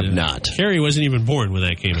 I have not. Carrie wasn't even born when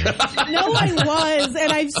that came out. No, I was,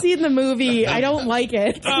 and I've seen the movie. I don't like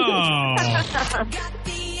it. Oh.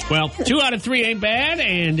 Well, 2 out of 3 ain't bad,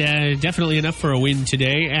 and definitely enough for a win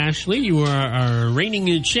today. Ashley, you are our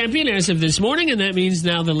reigning champion as of this morning, and that means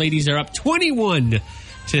now the ladies are up 21-6.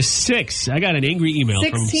 I got an angry email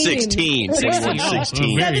from 16.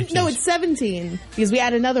 16. No, it's 17 because we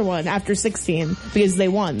add another one after 16 because they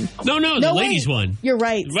won. No, the ladies won. You're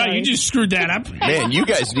right. Right, sorry. you just screwed that up. Man, you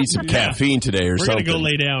guys need some caffeine today or We're something. We're going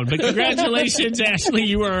to go lay down. But congratulations, Ashley.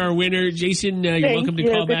 You are our winner. Jason, you're welcome to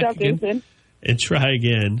call back again. Jason. And try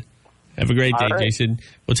again. Have a great day, All right. Jason.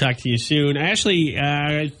 We'll talk to you soon. Ashley,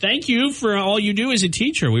 thank you for all you do as a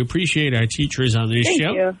teacher. We appreciate our teachers on this Thank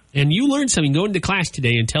show. you. And you learned something. Go into class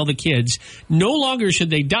today and tell the kids no longer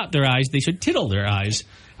should they dot their I's, they should tittle their I's.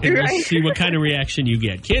 And we'll Right. see what kind of reaction you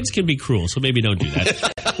get. Kids can be cruel, so maybe don't do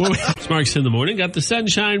that. It's Marks in the Morning. Got the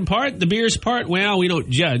sunshine part, the beers part. Well, we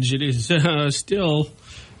don't judge. It is still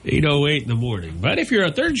 8:08 in the morning. But if you're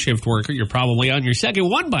a third shift worker, you're probably on your second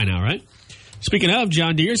one by now, right? Speaking of,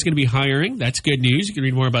 John Deere is going to be hiring. That's good news. You can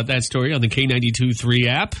read more about that story on the K92.3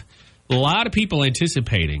 app. A lot of people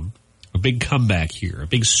anticipating a big comeback here, a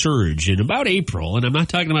big surge in about April. And I'm not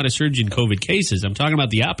talking about a surge in COVID cases. I'm talking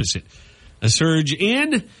about the opposite. A surge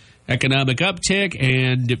in economic uptick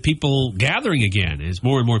and people gathering again as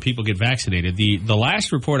more and more people get vaccinated. The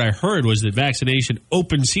last report I heard was that vaccination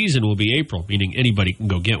open season will be April, meaning anybody can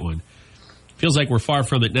go get one. Feels like we're far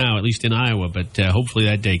from it now, at least in Iowa, but hopefully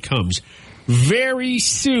that day comes very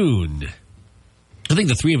soon. I think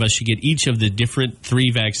the three of us should get each of the different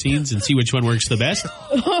 3 vaccines and see which one works the best.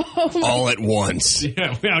 All at once.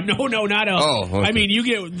 Yeah, no, not all. Oh, okay. I mean, you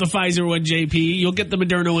get the Pfizer one, JP. You'll get the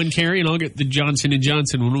Moderna one, Carrie, and I'll get the Johnson &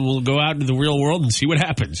 Johnson one. We'll go out into the real world and see what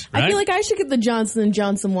happens. Right? I feel like I should get the Johnson &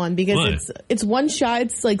 Johnson one because Why? it's one shot.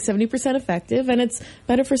 It's like 70% effective, and it's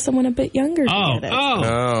better for someone a bit younger to get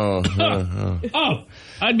it. Oh,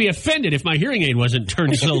 I'd be offended if my hearing aid wasn't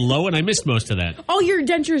turned so low and I missed most of that. Oh, your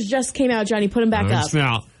dentures just came out, Johnny. Put them back up.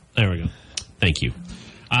 There we go. Thank you.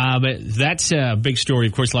 But that's a big story.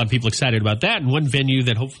 Of course, a lot of people excited about that. And one venue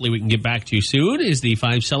that hopefully we can get back to soon is the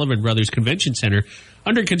 5 Sullivan Brothers Convention Center.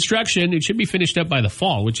 Under construction. It should be finished up by the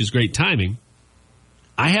fall, which is great timing.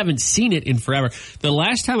 I haven't seen it in forever. The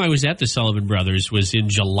last time I was at the Sullivan Brothers was in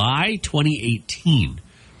July 2018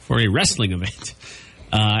 for a wrestling event.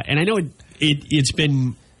 And I know it's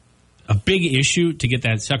been a big issue to get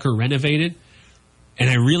that sucker renovated. And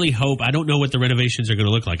I really hope, I don't know what the renovations are going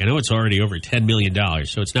to look like. I know it's already over $10 million,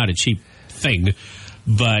 so it's not a cheap thing.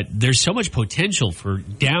 But there's so much potential for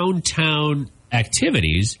downtown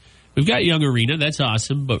activities. We've got Young Arena, that's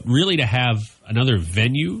awesome. But really to have another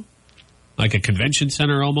venue, like a convention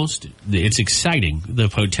center almost, it's exciting, the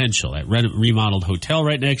potential. That remodeled hotel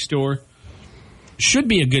right next door. Should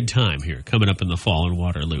be a good time here coming up in the fall in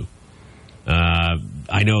Waterloo.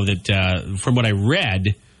 I know that from what I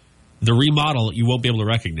read, the remodel, you won't be able to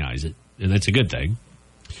recognize it, and that's a good thing.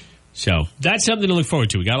 So that's something to look forward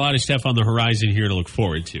to. We got a lot of stuff on the horizon here to look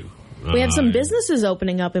forward to. We have some businesses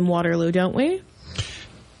opening up in Waterloo, don't we?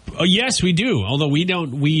 Oh, yes, we do. Although we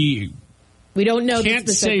don't know. Can't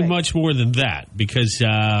say much more than that because,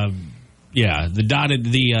 the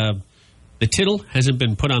tittle hasn't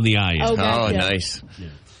been put on the I yet. Oh, gotcha. Nice. Yeah.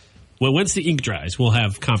 Well, once the ink dries, we'll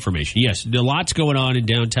have confirmation. Yes, a lot's going on in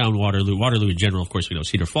downtown Waterloo. Waterloo in general, of course, we know.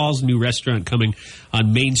 Cedar Falls, new restaurant coming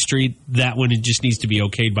on Main Street. That one, it just needs to be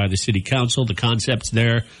okayed by the city council. The concept's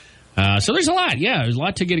there. So there's a lot. Yeah, there's a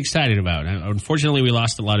lot to get excited about. Unfortunately, we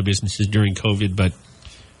lost a lot of businesses during COVID, but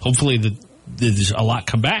hopefully there's a lot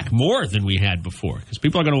come back, more than we had before, because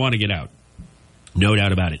people are going to want to get out. No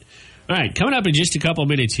doubt about it. All right, coming up in just a couple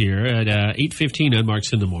minutes here at 8:15 on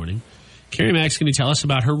Marks in the Morning. Carrie Mack's going to tell us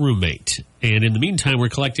about her roommate. And in the meantime, we're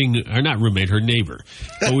collecting, or not roommate, her neighbor.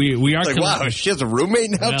 But we are like, wow, she has a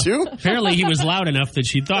roommate now, too? Apparently he was loud enough that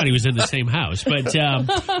she thought he was in the same house. But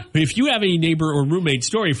if you have any neighbor or roommate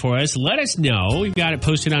story for us, let us know. We've got it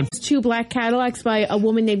posted on 2 black Cadillacs by a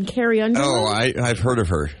woman named Carrie Underwood. Oh, I've heard of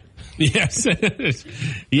her. Yes.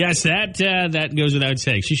 Yes, that goes without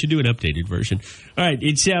saying. She should do an updated version. All right,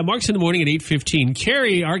 it's Marks in the Morning at 8:15.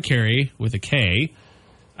 Carrie, our Carrie, with a K.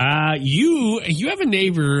 You have a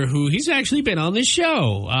neighbor who he's actually been on this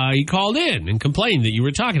show. He called in and complained that you were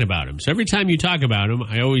talking about him. So every time you talk about him,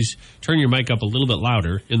 I always turn your mic up a little bit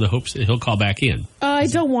louder in the hopes that he'll call back in. I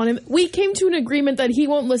don't want him. We came to an agreement that he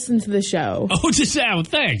won't listen to the show. Oh, just now.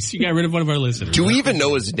 Thanks. You got rid of one of our listeners. Do we even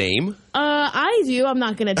know his name? I do. I'm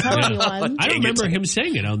not going to tell anyone. I don't remember him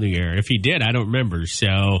saying it on the air. If he did, I don't remember.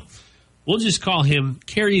 So we'll just call him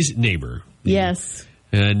Carrie's neighbor. Yes.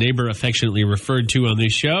 A neighbor affectionately referred to on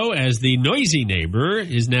this show as the noisy neighbor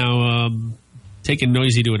is now taking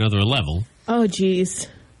noisy to another level. Oh, geez.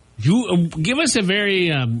 You give us a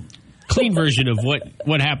very clean version of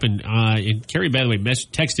what happened. And Carrie, by the way,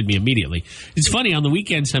 texted me immediately. It's funny, on the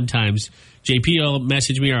weekend sometimes, JP will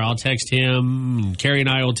message me or I'll text him. Carrie and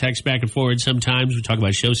I will text back and forward sometimes. We talk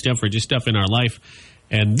about show stuff or just stuff in our life.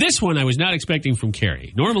 And this one I was not expecting from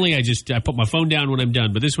Carrie. Normally I put my phone down when I'm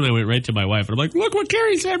done, but this one I went right to my wife. And I'm like, look what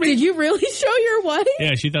Carrie sent me. Did you really show your wife?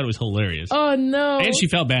 Yeah, she thought it was hilarious. Oh, no. And she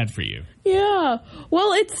felt bad for you. Yeah.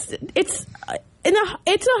 Well, it's a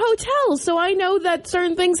hotel, so I know that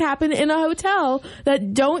certain things happen in a hotel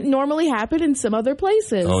that don't normally happen in some other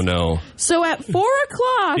places. Oh, no. So at 4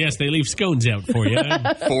 o'clock... Yes, they leave scones out for you.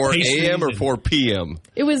 4 a.m. or 4 p.m.?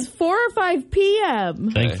 It was 4 or 5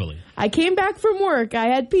 p.m. Thankfully. I came back from work. I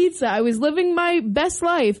had pizza. I was living my best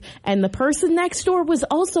life. And the person next door was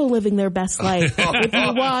also living their best life. If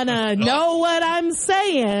you want to know what I'm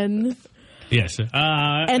saying. Yes.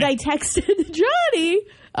 And I texted Johnny...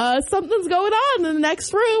 something's going on in the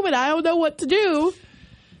next room, and I don't know what to do.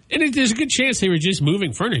 And there's a good chance they were just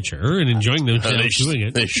moving furniture and enjoying themselves doing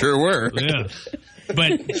it. They sure were. Yeah.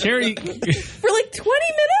 But Carrie... For like 20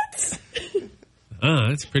 minutes? Oh,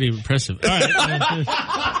 that's pretty impressive. All right.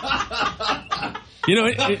 You know,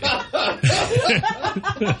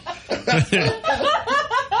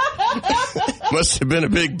 must have been a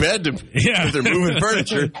big bed to, if they're moving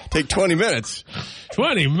furniture. Take 20 minutes.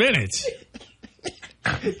 20 minutes?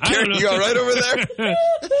 Carrie, you all right over there?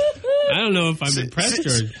 I don't know if I'm impressed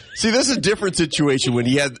or... See, this is a different situation. When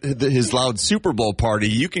he had his loud Super Bowl party,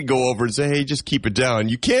 you can go over and say, hey, just keep it down.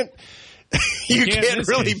 You can't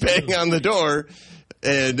really bang on the door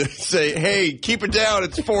and say, hey, keep it down.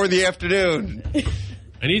 It's 4 in the afternoon.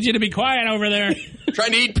 I need you to be quiet over there.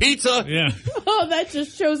 Trying to eat pizza. Yeah. Oh, that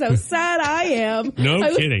just shows how sad I am.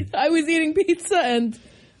 Kidding. I was eating pizza and...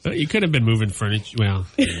 You could have been moving furniture. Well,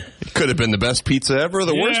 it could have been the best pizza ever or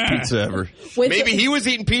the worst pizza ever. Maybe he was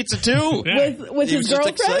eating pizza too. Yeah. With his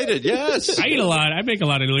girlfriend? Just excited, yes. I eat a lot. I make a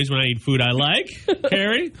lot of noise when I eat food I like,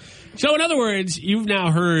 Carrie. So in other words, you've now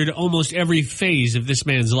heard almost every phase of this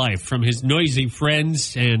man's life, from his noisy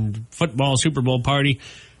friends and football Super Bowl party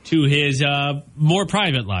to his more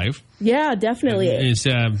private life. Yeah, definitely.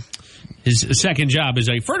 His second job is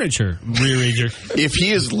a furniture rearranger. If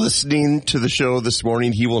he is listening to the show this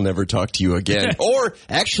morning, he will never talk to you again. Or,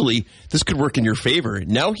 actually, this could work in your favor.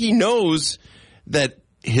 Now he knows that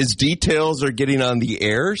his details are getting on the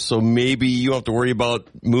air, so maybe you don't have to worry about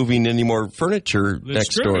moving any more furniture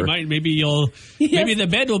next door. Maybe the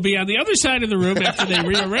bed will be on the other side of the room after they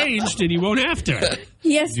rearranged, and you won't have to.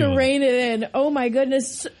 He has to rein it in. Oh, my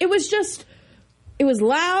goodness. It was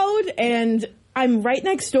loud, and... I'm right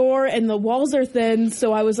next door, and the walls are thin,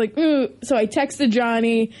 so I was like, So I texted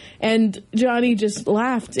Johnny, and Johnny just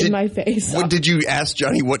laughed in my face. Did you ask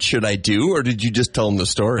Johnny, what should I do, or did you just tell him the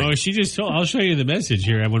story? Oh, she just told... I'll show you the message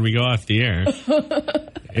here when we go off the air.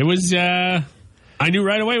 It was... I knew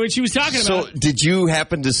right away what she was talking about. So, did you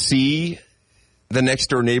happen to see the next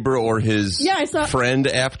door neighbor or his friend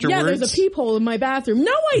afterwards? Yeah, there's a peephole in my bathroom.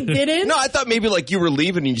 No, I didn't. No, I thought maybe like you were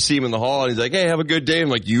leaving and you see him in the hall and he's like, hey, have a good day. I'm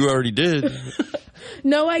like, you already did.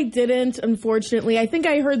 No, I didn't, unfortunately. I think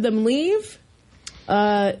I heard them leave.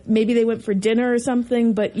 Maybe they went for dinner or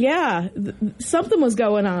something. But yeah, something was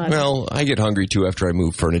going on. Well, I get hungry too after I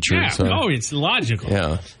move furniture. Yeah, so. It's logical.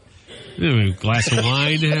 Yeah. A glass of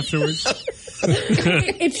wine afterwards.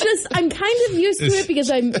 It's just I'm kind of used to it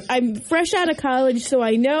because I'm fresh out of college, so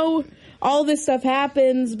I know all this stuff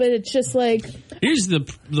happens. But it's just like here's the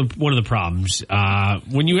one of the problems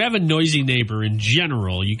when you have a noisy neighbor. In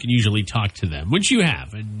general, you can usually talk to them, which you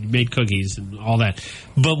have, and you made cookies and all that.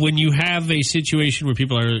 But when you have a situation where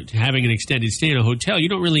people are having an extended stay in a hotel, you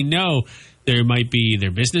don't really know. Their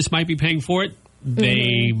business might be paying for it.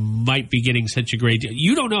 They might be getting such a great deal.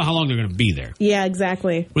 You don't know how long they're going to be there. Yeah,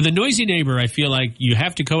 exactly. With a noisy neighbor, I feel like you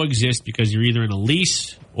have to coexist because you're either in a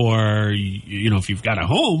lease or, if you've got a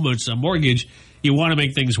home or it's a mortgage, you want to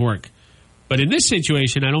make things work. But in this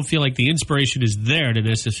situation, I don't feel like the inspiration is there to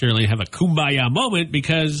necessarily have a kumbaya moment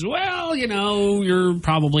because, they're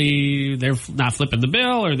not flipping the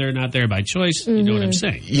bill or they're not there by choice. You know what I'm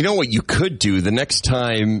saying? You know what you could do the next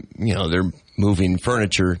time, they're moving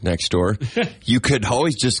furniture next door, you could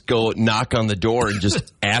always just go knock on the door and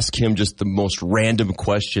just ask him just the most random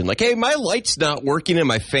question. Like, hey, my light's not working and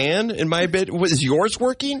my fan in my bed, is yours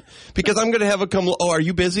working? Because I'm going to have a come, oh, are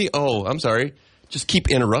you busy? Oh, I'm sorry. Just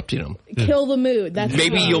keep interrupting him. Kill the mood. That's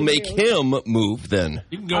maybe you'll make him move then.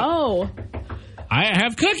 You can go. Oh. I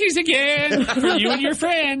have cookies again for you and your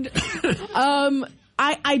friend.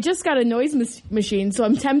 I just got a noise machine, so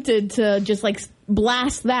I'm tempted to just like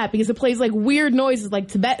blast that because it plays like weird noises like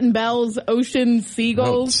Tibetan bells, ocean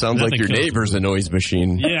seagulls. Sounds like your neighbor's a noise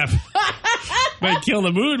machine. Yeah. Might kill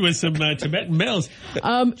the mood with some Tibetan bells.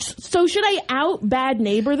 So should I out bad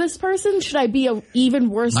neighbor this person? Should I be a even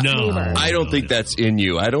worse neighbor? I don't think that's in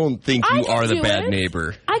you. I don't think you are the bad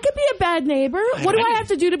neighbor. I could be a bad neighbor. What do I have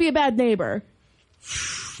to do to be a bad neighbor?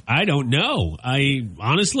 I don't know.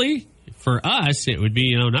 Honestly, for us, it would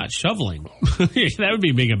be, not shoveling. That would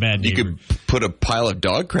be being a bad neighbor. You could put a pile of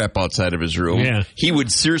dog crap outside of his room. Yeah. He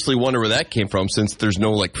would seriously wonder where that came from since there's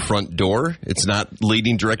no, front door. It's not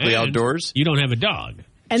leading directly outdoors. You don't have a dog.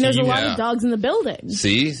 And there's a lot of dogs in the building.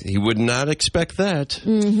 See? He would not expect that.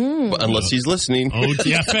 Mm-hmm. Unless he's listening. Oh,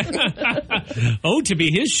 yeah. To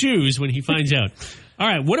be his shoes when he finds out. All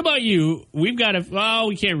right, what about you? We've got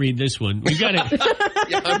we can't read this one. We've got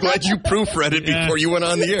I'm glad you proofread it before you went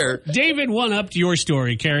on the air. David one-upped your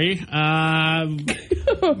story, Carrie. But I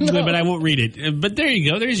won't read it. But there you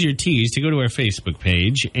go. There's your tease to go to our Facebook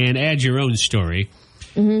page and add your own story.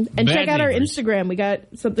 Mm-hmm. And check out our Instagram. We got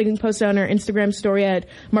something posted on our Instagram story at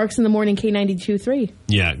Marks in the Morning K92.3.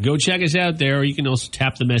 Yeah, go check us out there. Or you can also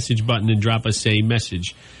tap the message button and drop us a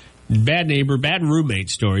message. Bad neighbor, bad roommate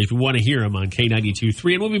story if you want to hear them on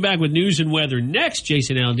K92.3. And we'll be back with news and weather next.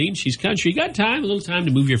 Jason Aldean, She's Country. Got a little time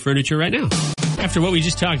to move your furniture right now. After what we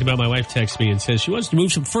just talked about, my wife texts me and says she wants to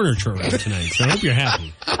move some furniture around tonight. So I hope you're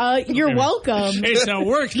happy. You're welcome. It's a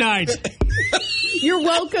work night. You're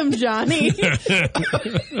welcome, Johnny.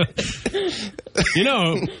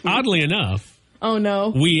 Oddly enough. Oh,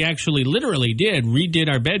 no. We actually literally redid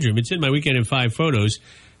our bedroom. It's in my Weekend in 5 photos.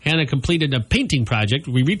 Hannah completed a painting project.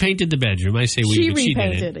 We repainted the bedroom. I say we, she but she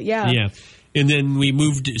repainted did it. Yeah. Yeah. And then we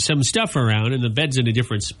moved some stuff around, and the bed's in a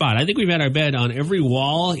different spot. I think we've had our bed on every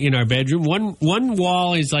wall in our bedroom. One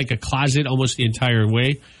wall is like a closet almost the entire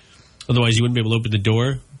way. Otherwise, you wouldn't be able to open the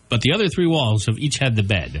door. But the other 3 walls have each had the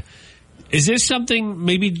bed. Is this something,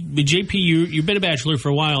 maybe, JP, you've been a bachelor for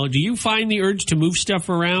a while. Do you find the urge to move stuff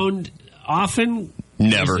around often?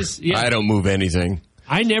 Never. I don't move anything.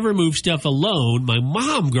 I never moved stuff alone. My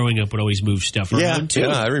mom, growing up, would always move stuff around, too.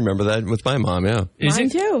 Yeah, I remember that with my mom, yeah. Mine,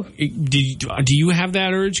 too. Do you have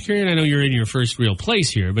that urge, Karen? I know you're in your first real place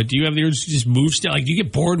here, but do you have the urge to just move stuff? Like, do you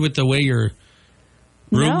get bored with the way your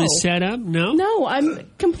room is set up? No? No,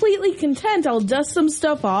 I'm completely content. I'll dust some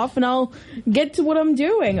stuff off, and I'll get to what I'm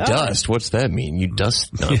doing. Dust? What's that mean? You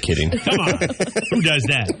dust? No, I'm kidding. Come on. Who does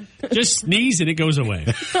that? Just sneeze and it goes away.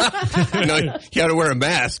 No, you got to wear a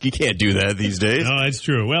mask. You can't do that these days. No, that's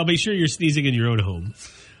true. Well, be sure you're sneezing in your own home.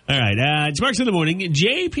 All right. It's Marks in the Morning.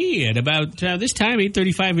 JP at about this time,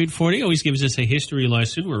 8:35, 8:40, always gives us a history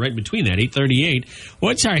lesson. We're right between that, 8:38.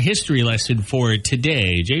 What's our history lesson for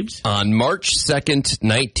today, James? On March 2nd,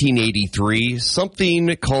 1983,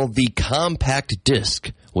 something called the compact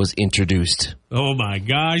disc was introduced. Oh, my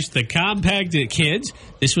gosh. The compact kids.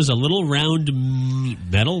 This was a little round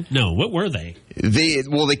metal? No, what were they? They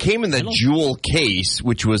came in that jewel case,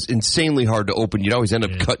 which was insanely hard to open. You'd always end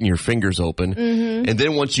up cutting your fingers open. Mm-hmm. And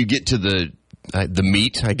then once you get to the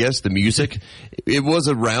meat, I guess, the music, it was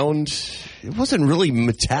a round. It wasn't really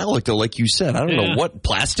metallic, though, like you said. I don't know what,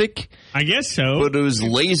 plastic? I guess so. But it was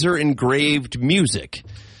laser engraved music.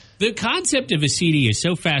 The concept of a CD is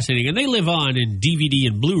so fascinating, and they live on in DVD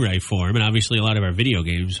and Blu-ray form, and obviously a lot of our video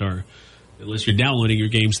games are, unless you're downloading your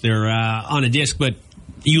games, they're on a disc. But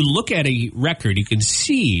you look at a record, you can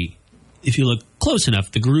see, if you look close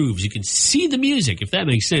enough, the grooves. You can see the music, if that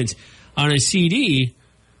makes sense. On a CD,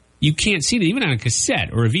 you can't see it. Even on a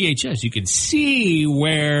cassette or a VHS, you can see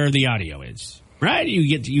where the audio is, right?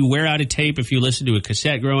 You wear out a tape if you listen to a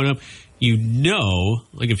cassette growing up. You know,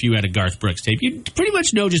 like if you had a Garth Brooks tape, you pretty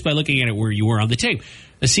much know just by looking at it where you were on the tape.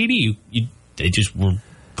 A CD, they just were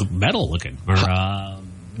metal looking or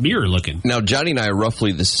mirror looking. Now, Johnny and I are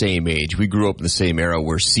roughly the same age. We grew up in the same era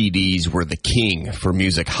where CDs were the king for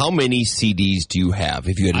music. How many CDs do you have,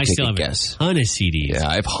 if you had to take a guess? I still have a ton of CDs. Yeah,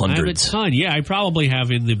 I have hundreds. I have a ton. Yeah, I probably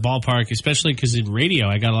have in the ballpark, especially because in radio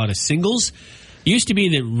I got a lot of singles. It used to be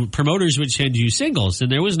that promoters would send you singles,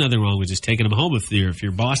 and there was nothing wrong with just taking them home if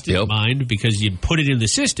your boss didn't mind, because you'd put it in the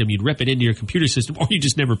system, you'd rip it into your computer system, or you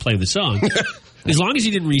just never play the song. As long as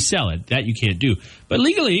you didn't resell it, that you can't do. But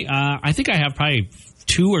legally, I think I have probably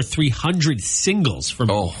 200 or 300 singles from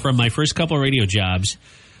my first couple of radio jobs.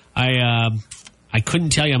 I couldn't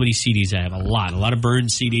tell you how many CDs I have. A lot of burned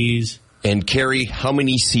CDs. And Carrie, how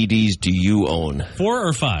many CDs do you own? 4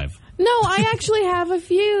 or 5? No, I actually have a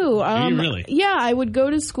few. Do you really? Yeah, I would go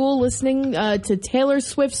to school listening to Taylor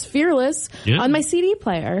Swift's Fearless on my CD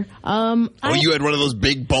player. You had one of those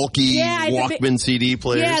big, bulky Walkman CD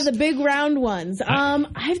players? Yeah, the big round ones. I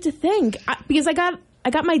have to think, because I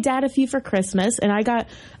got my dad a few for Christmas, and I got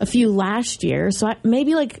a few last year, so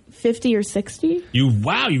maybe like 50 or 60. You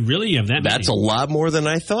really have that many. That's a lot more than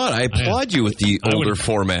I thought. I applaud you with the older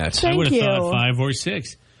format. I would have thought 5 or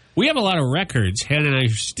 6. We have a lot of records. Hannah and I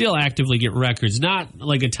still actively get records. Not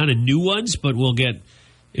like a ton of new ones, but we'll get,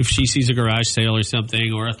 if she sees a garage sale or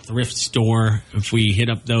something, or a thrift store, if we hit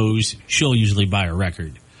up those, she'll usually buy a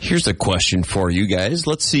record. Here's a question for you guys.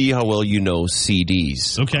 Let's see how well you know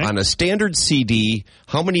CDs. Okay. On a standard CD,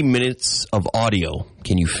 how many minutes of audio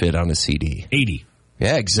can you fit on a CD? 80.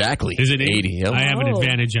 Yeah, exactly. Is it 80? Yep. I have an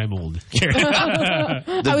advantage. I'm old.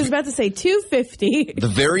 I was about to say 250. The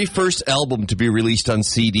very first album to be released on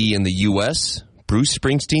CD in the U.S., Bruce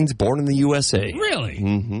Springsteen's Born in the USA. Really?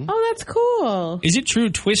 Mm-hmm. Oh, that's cool. Is it true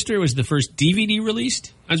Twister was the first DVD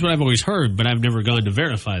released? That's what I've always heard, but I've never gone to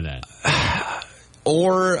verify that.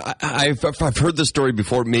 Or I've heard the story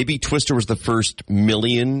before. Maybe Twister was the first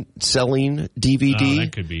million-selling DVD. Oh,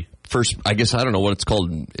 that could be. First, I guess, I don't know what it's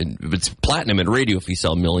called. It's platinum in radio if you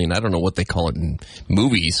sell million. I don't know what they call it in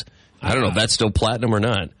movies. I don't know if that's still platinum or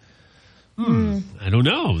not. I don't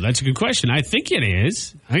know. That's a good question. I think it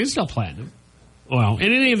is. I think it's still platinum. Well,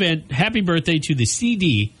 in any event, happy birthday to the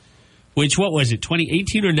CD, which, what was it,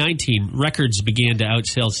 2018 or 19, records began to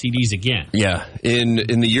outsell CDs again. Yeah. In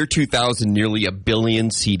the year 2000, nearly 1 billion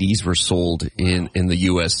CDs were sold in the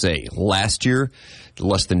USA. Last year,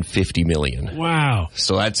 less than 50 million. Wow.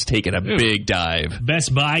 So that's taken a big dive.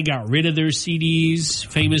 Best Buy got rid of their CDs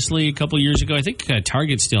famously a couple years ago. I think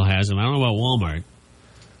Target still has them. I don't know about Walmart.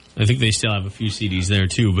 I think they still have a few CDs there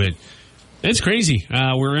too, but it's crazy.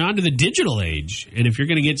 We're on to the digital age, and if you're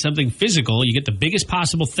going to get something physical, you get the biggest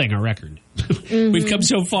possible thing, a record. Mm-hmm. We've come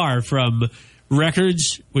so far from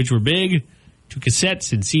records, which were big, to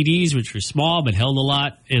cassettes and CDs, which were small but held a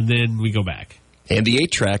lot, and then we go back. And the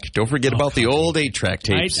 8-track. Don't forget about the old 8-track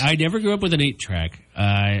tapes. I never grew up with an 8-track.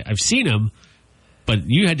 I've seen them, but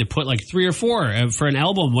you had to put like 3 or 4 for an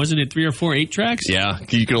album. Wasn't it 3 or 4 8-tracks? Yeah,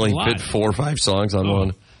 you could only fit 4 or 5 songs on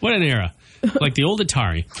one. What an era. Like the old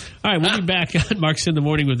Atari. All right, we'll be back on Marks in the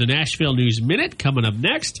Morning with the Nashville News Minute coming up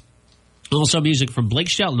next. Also music from Blake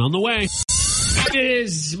Shelton on the way. It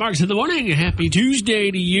is Marks in the Morning. Happy Tuesday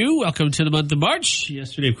to you. Welcome to the month of March.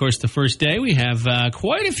 Yesterday, of course, the first day. We have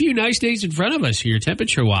quite a few nice days in front of us here,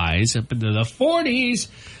 temperature-wise, up into the 40s.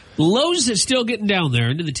 Lows are still getting down there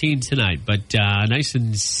into the teens tonight, but nice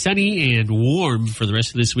and sunny and warm for the rest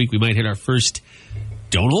of this week. We might hit our first,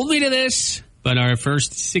 don't hold me to this, but our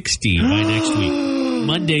first 60 by next week.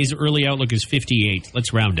 Monday's early outlook is 58.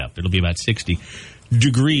 Let's round up. It'll be about 60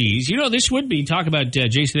 degrees. You know, this would be, talk about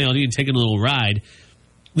Jason Aldean taking a little ride.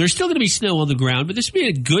 There's still going to be snow on the ground, but this would be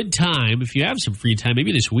a good time, if you have some free time,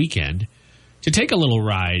 maybe this weekend, to take a little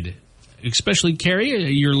ride. Especially,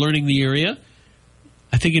 Carrie, you're learning the area.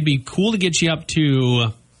 I think it'd be cool to get you up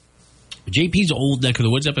to JP's old neck of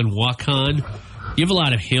the woods up in Waukon. You have a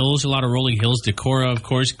lot of hills, a lot of rolling hills. Decorah, of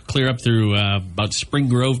course, clear up through about Spring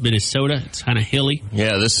Grove, Minnesota. It's kind of hilly.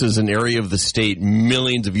 Yeah, this is an area of the state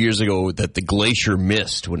millions of years ago that the glacier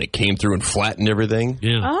missed when it came through and flattened everything.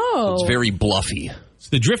 Yeah. Oh. It's very bluffy. It's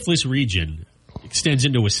the driftless region. Extends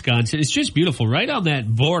into Wisconsin. It's just beautiful. Right on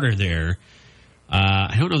that border there.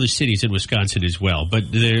 I don't know the cities in Wisconsin as well,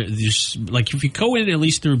 but there's, like, if you go in at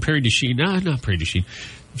least through Prairie du Chien, not Prairie du Chien.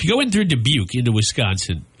 If you go in through Dubuque into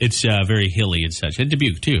Wisconsin, it's very hilly and such. And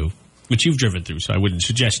Dubuque, too, which you've driven through, so I wouldn't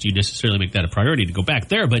suggest you necessarily make that a priority to go back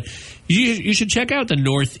there. But you should check out the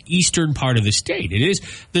northeastern part of the state. It is,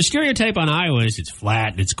 the stereotype on Iowa is it's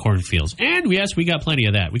flat and it's cornfields. And, yes, we got plenty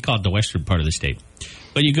of that. We call it the western part of the state.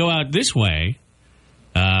 But you go out this way,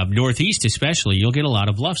 northeast especially, you'll get a lot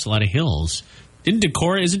of bluffs, a lot of hills. Isn't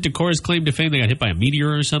Decorah's claim to fame they got hit by a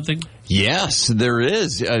meteor or something? Yes, there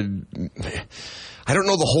is. I don't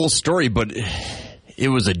know the whole story, but it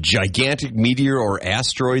was a gigantic meteor or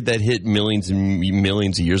asteroid that hit millions and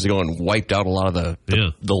millions of years ago and wiped out a lot of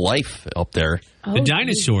the life up there. The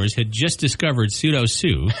dinosaurs had just discovered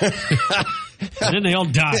Pseudo-Sue, and then they all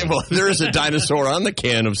died. Well, there is a dinosaur on the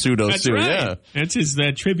can of Pseudo-Sue. That's right. Yeah. That's his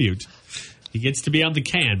tribute. He gets to be on the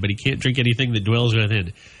can, but he can't drink anything that dwells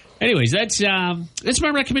within. Anyways, that's my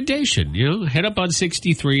recommendation. You know, head up on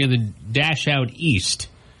 63 and then dash out east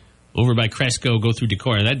over by Cresco, go through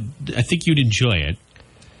Decorah. I think you'd enjoy it.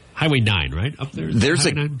 Highway 9, right? Up there? There's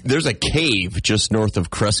a cave just north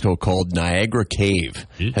of Cresco called Niagara Cave.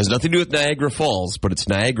 Has nothing to do with Niagara Falls, but it's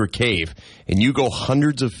Niagara Cave. And you go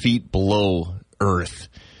hundreds of feet below Earth.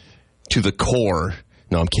 to the core.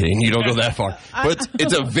 No, I'm kidding. You don't go that far. But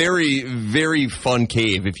it's a very, very fun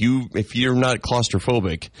cave. If you're not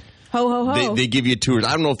claustrophobic, Ho, ho, ho. they give you tours.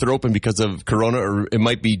 I don't know if they're open because of Corona or it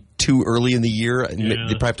might be too early in the year. Yeah.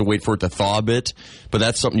 They probably have to wait for it to thaw a bit. But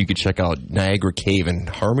that's something you could check out. Niagara Cave in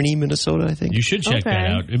Harmony, Minnesota, I think. You should check that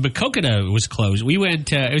out. But Kokona was closed. We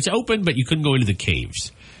went. It was open, but you couldn't go into the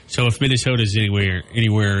caves. So if Minnesota's anywhere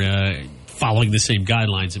following the same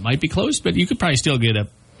guidelines, it might be closed. But you could probably still get up,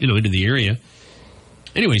 into the area.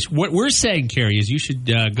 Anyways, what we're saying, Carrie, is you should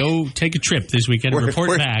go take a trip this weekend and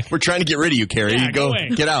report back. We're trying to get rid of you, Carrie. Yeah, go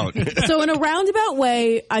get out. So in a roundabout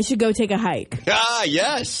way, I should go take a hike. Ah,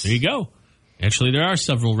 yes. There you go. Actually, there are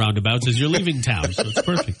several roundabouts as you're leaving town, so it's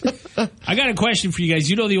perfect. I got a question for you guys.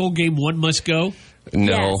 You know the old game One Must Go?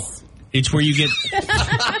 No. Yes. It's where you get...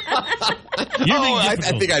 I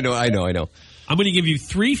think I know. I'm going to give you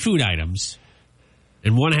 3 food items,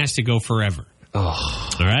 and one has to go forever. Oh.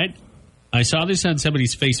 All right? I saw this on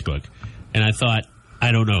somebody's Facebook, and I thought,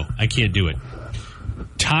 I don't know. I can't do it.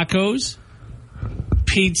 Tacos,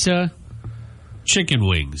 pizza, chicken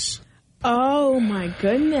wings. Oh, my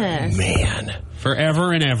goodness. Man.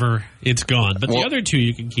 Forever and ever, it's gone. But the other 2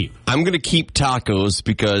 you can keep. I'm going to keep tacos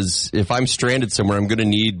because if I'm stranded somewhere, I'm going to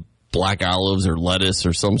need black olives or lettuce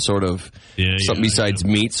or some sort of something besides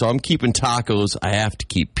meat. So I'm keeping tacos. I have to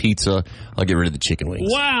keep pizza. I'll get rid of the chicken wings.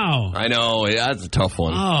 Wow. I know. That's a tough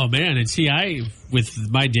one. Oh, man. And see, with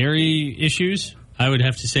my dairy issues, I would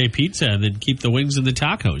have to say pizza and then keep the wings and the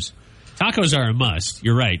tacos. Tacos are a must.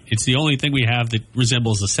 You're right. It's the only thing we have that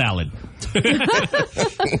resembles a salad.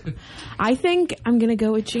 I think I'm going to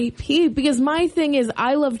go with JP because my thing is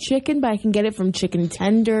I love chicken, but I can get it from chicken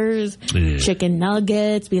tenders, chicken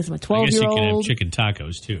nuggets because I'm a 12-year-old. I guess you can have chicken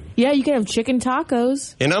tacos, too. Yeah, you can have chicken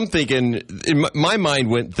tacos. And I'm thinking, my mind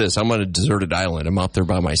went this. I'm on a deserted island. I'm out there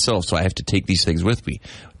by myself, so I have to take these things with me.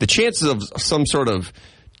 The chances of some sort of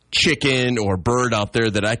chicken or bird out there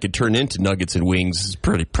that I could turn into nuggets and wings is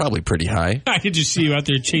probably pretty high. I could just see you out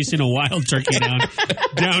there chasing a wild turkey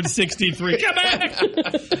down 63. Come back!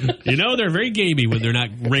 They're very gamey when they're not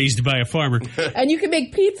raised by a farmer. And you can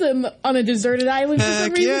make pizza on a deserted island for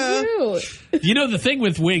some reason, too. The thing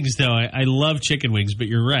with wings, though, I love chicken wings, but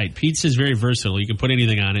you're right. Pizza is very versatile. You can put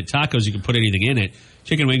anything on it. Tacos, you can put anything in it.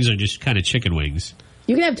 Chicken wings are just kind of chicken wings.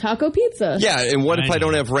 You can have taco pizza. Yeah, and what if I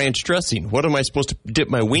don't have ranch dressing? What am I supposed to dip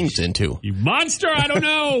my wings into? You monster! I don't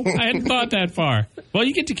know. I hadn't thought that far. Well,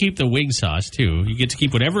 you get to keep the wing sauce, too. You get to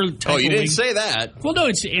keep whatever type of wing. Oh, you didn't say that. Well, no,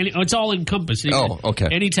 it's all encompassing. Oh, okay.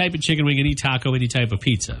 Any type of chicken wing, any taco, any type of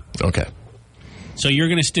pizza. Okay. So you're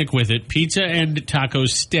going to stick with it. Pizza and tacos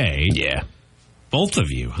stay. Yeah. Both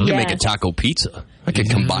of you, huh? You can make a taco pizza. I could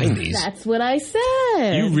combine these. That's what I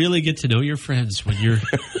said. You really get to know your friends when you're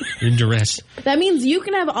in duress. That means you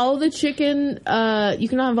can have all the chicken. You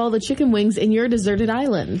can have all the chicken wings in your deserted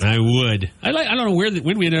island. I would. I don't know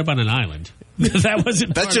when we ended up on an island. That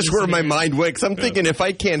wasn't. That's just where my mind went. Because I'm thinking if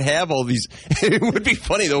I can't have all these, it would be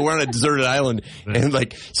funny though. We're on a deserted island and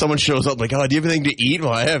like someone shows up like, "Oh, do you have anything to eat?"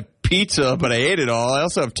 Well, I have pizza, but I ate it all. I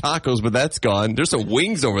also have tacos, but that's gone. There's some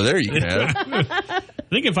wings over there you can have.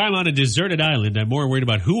 I think if I'm on a deserted island, I'm more worried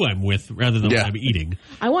about who I'm with rather than what I'm eating.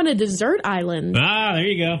 I want a dessert island. Ah, there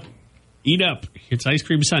you go. Eat up. It's Ice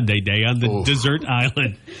Cream Sundae day on the desert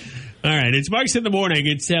island. All right, it's Marks in the Morning.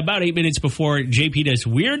 It's about 8 minutes before JP does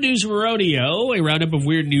Weird News Rodeo, a roundup of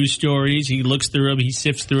weird news stories. He looks through them, he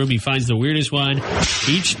sifts through them, he finds the weirdest one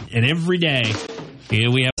each and every day.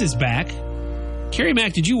 And we have this back. Carrie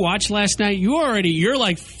Mack, did you watch last night? You're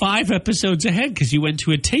like 5 episodes ahead because you went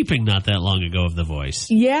to a taping not that long ago of The Voice.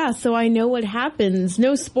 Yeah, so I know what happens.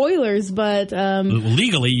 No spoilers, but...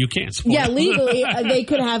 legally, you can't spoil. Yeah, legally, they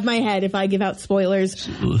could have my head if I give out spoilers.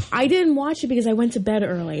 I didn't watch it because I went to bed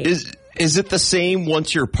early. Is it the same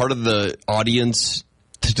once you're part of the audience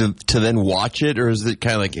to then watch it, or is it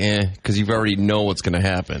kind of like because you've already know what's going to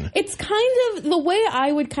happen? It's kind of the way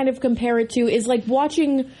I would kind of compare it to is like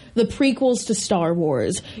watching the prequels to Star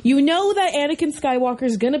Wars. You know that Anakin Skywalker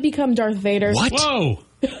is going to become Darth Vader. What? Whoa.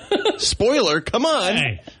 Spoiler, come on.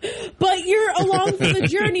 Hey. But you're along for the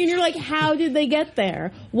journey and you're like, how did they get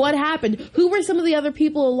there? What happened? Who were some of the other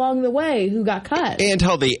people along the way who got cut? And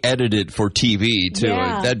how they edited it for TV, too.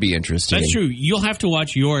 Yeah. That'd be interesting. That's true. You'll have to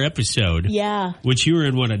watch your episode. Yeah. Which you were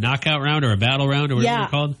in, a knockout round or a battle round or whatever they're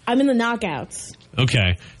called? I'm in the knockouts.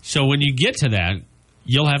 Okay. So when you get to that,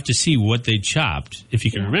 you'll have to see what they chopped, if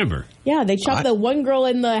you can remember. Yeah, they chopped the one girl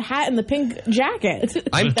in the hat and the pink jacket.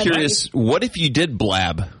 I'm curious, what if you did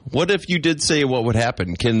blab? What if you did say what would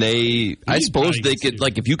happen? Can they, I suppose they could,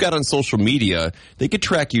 like if you got on social media, they could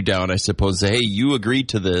track you down, I suppose, say, hey, you agreed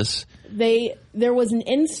to this. There was an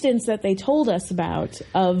instance that they told us about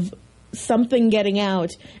of something getting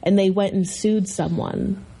out, and they went and sued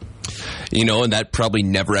someone. You know, and that probably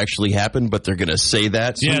never actually happened, but they're going to say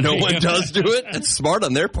that so no one does do it. It's smart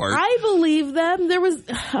on their part. I believe them. There was,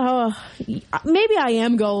 maybe I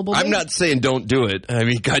am gullible. I'm not saying don't do it. I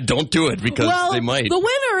mean, God, don't do it because they might. The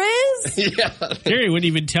winner is. Yeah. Carrie wouldn't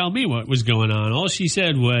even tell me what was going on. All she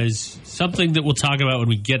said was something that we'll talk about when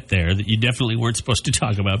we get there that you definitely weren't supposed to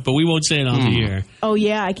talk about, but we won't say it on the air. Oh,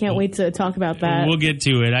 yeah. I can't wait to talk about that. We'll get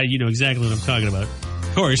to it. You know exactly what I'm talking about.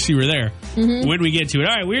 Of course, you were there when we get to it.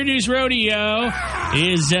 All right, Weird News Rodeo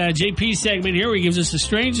is JP's segment here where he gives us a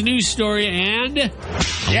strange news story and a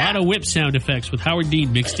lot of whip sound effects with Howard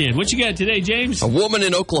Dean mixed in. What you got today, James? A woman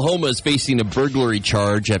in Oklahoma is facing a burglary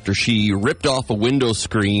charge after she ripped off a window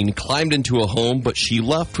screen, climbed into a home, but she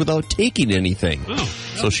left without taking anything.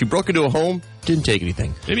 So she broke into a home, didn't take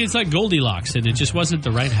anything. Maybe it's like Goldilocks and it just wasn't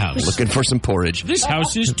the right house. Looking for some porridge. This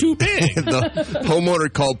house is too big. The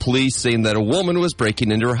homeowner called police saying that a woman was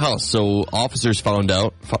breaking into her house. So officers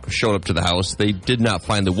showed up to the house. They did not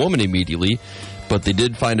find the woman immediately, but they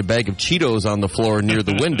did find a bag of Cheetos on the floor near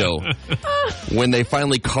the window. When they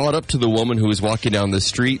finally caught up to the woman who was walking down the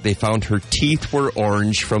street, they found her teeth were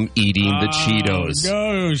orange from eating the Cheetos.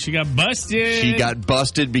 No, she got busted. She got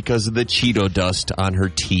busted because of the Cheeto dust on her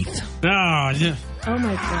teeth. Oh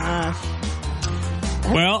my gosh.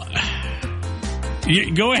 Well,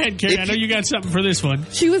 go ahead, Carrie. I know you got something for this one.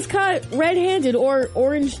 She was caught red-handed or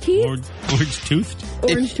orange teeth. Orange-toothed?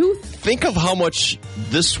 Orange tooth. Think of how much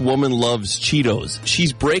this woman loves Cheetos.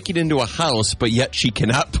 She's breaking into a house, but yet she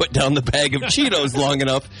cannot put down the bag of Cheetos long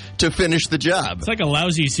enough to finish the job. It's like a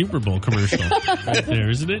lousy Super Bowl commercial right there,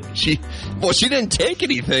 isn't it? She didn't take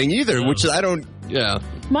anything either, which I don't... Yeah.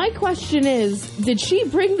 My question is, did she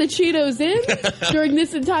bring the Cheetos in during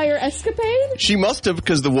this entire escapade? She must have,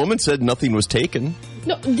 because the woman said nothing was taken.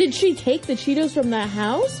 No, did she take the Cheetos from the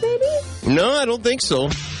house, maybe? No, I don't think so.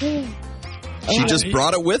 She just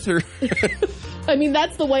brought it with her. I mean,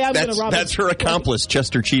 that's the way I'm going to rob it. That's her accomplice,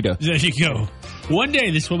 Chester Cheetah. There you go. One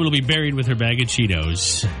day, this woman will be buried with her bag of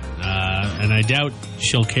Cheetos. And I doubt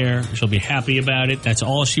she'll care. She'll be happy about it. That's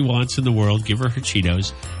all she wants in the world. Give her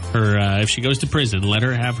Cheetos. If she goes to prison, let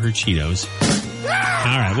her have her Cheetos. All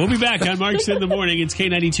right, we'll be back on Marks in the Morning. It's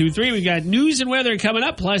K92.3. We've got news and weather coming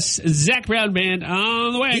up, plus Zach Brown Band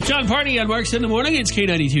on the way. John Party on Marks in the Morning. It's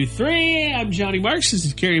K92.3. I'm Johnny Marks. This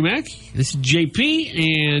is Carrie Mack. This is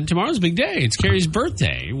JP, and tomorrow's a big day. It's Carrie's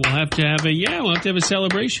birthday. We'll have to have a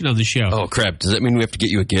celebration on the show. Oh crap! Does that mean we have to get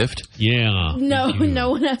you a gift? Yeah. No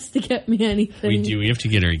one has to get me anything. We do. We have to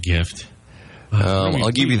get her a gift.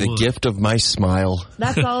 I'll give you the gift of my smile.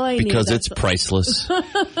 That's all I need. Because it's priceless.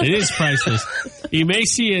 It is priceless. You may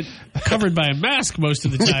see it covered by a mask most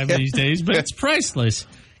of the time these days, but it's priceless.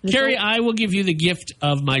 Carrie, I will give you the gift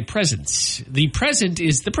of my presence. The present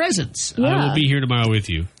is the presence. Yeah. I will be here tomorrow with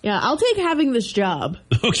you. Yeah, I'll take having this job.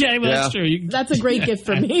 Okay, well, that's true. That's a great gift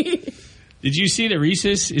for me. Did you see that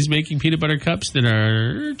Reese's is making peanut butter cups that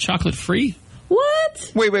are chocolate-free?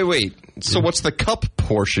 What? Wait. So what's the cup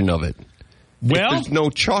portion of it? Well, if there's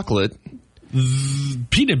no chocolate.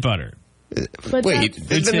 Peanut butter. But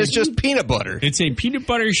then it's just peanut butter. It's a peanut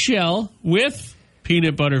butter shell with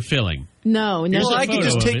peanut butter filling. No. Well, I can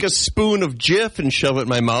just take a spoon of Jif and shove it in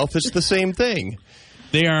my mouth. It's the same thing.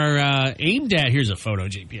 They are aimed at. Here's a photo,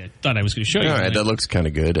 JP. I thought I was going to show you. All right, that looks kind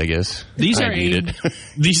of good, I guess. These are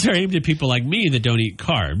aimed at people like me that don't eat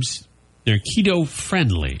carbs. They're keto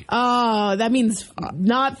friendly. Oh, that means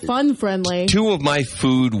not fun friendly. Two of my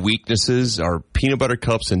food weaknesses are peanut butter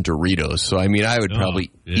cups and Doritos. So, I mean, I would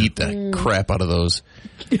probably eat the crap out of those.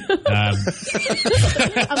 I'm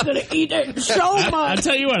going to eat it so much. I'll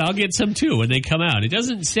tell you what, I'll get some too when they come out. It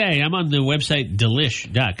doesn't say, I'm on the website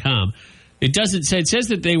delish.com. It doesn't say, it says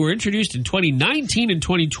that they were introduced in 2019 and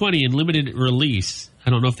 2020 in limited release.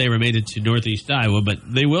 I don't know if they ever made it to Northeast Iowa, but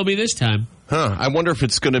they will be this time. I wonder if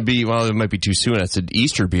it's going to be, well, it might be too soon. I said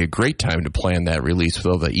Easter would be a great time to plan that release with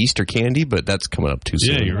all the Easter candy, but that's coming up too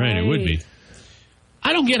soon. Yeah, you're right. It would be.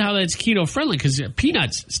 I don't get how that's keto friendly because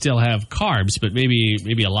peanuts still have carbs, but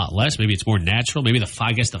maybe a lot less. Maybe it's more natural. Maybe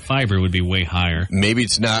I guess the fiber would be way higher. Maybe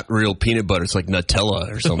it's not real peanut butter. It's like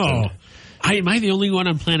Nutella or something. Am I the only one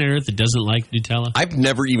on planet Earth that doesn't like Nutella? I've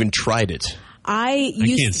never even tried it. I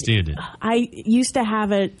can't stand it. I used to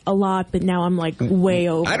have it a lot, but now I'm like way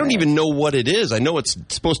over. I don't even know what it is. I know it's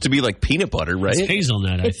supposed to be like peanut butter, right? It's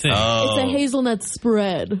hazelnut, I think. It's a hazelnut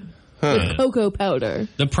spread with cocoa powder.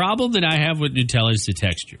 The problem that I have with Nutella is the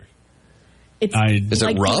texture. Is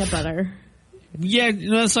it rough? Peanut butter. Yeah,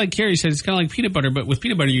 that's like Carrie said. It's kind of like peanut butter, but with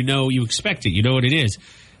peanut butter, you expect it. You know what it is.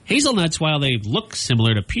 Hazelnuts, while they look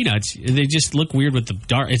similar to peanuts, they just look weird with the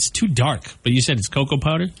dark. It's too dark. But you said it's cocoa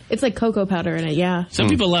powder? It's like cocoa powder in it, yeah. Some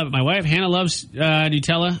people love it. My wife, Hannah, loves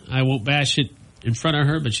Nutella. I won't bash it in front of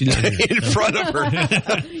her, but she doesn't. In front of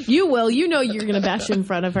her. You will. You know you're going to bash in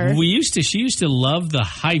front of her. She used to love the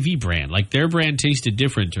Hy-Vee brand. Like, their brand tasted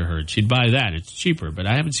different to her. She'd buy that. It's cheaper, but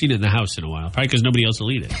I haven't seen it in the house in a while. Probably because nobody else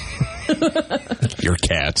will eat it. Your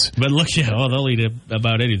cats. But look, they'll eat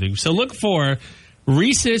about anything. So look for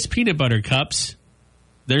Reese's Peanut Butter Cups.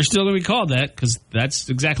 They're still going to be called that because that's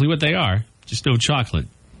exactly what they are. Just no chocolate.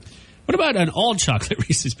 What about an all-chocolate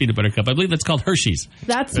Reese's Peanut Butter Cup? I believe that's called Hershey's.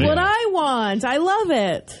 That's what I want. I love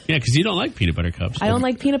it. Yeah, because you don't like peanut butter cups. I don't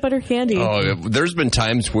like peanut butter candy. Oh, there's been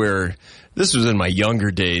times where, this was in my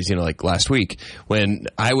younger days, like last week, when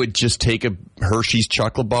I would just take a Hershey's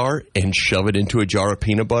chocolate bar and shove it into a jar of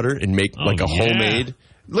peanut butter and make a homemade.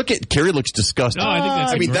 Carrie looks disgusting. No,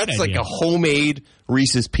 I think that's like a homemade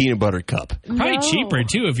Reese's peanut butter cup. Probably cheaper,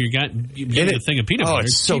 too, if you get a thing of peanut butter. Oh,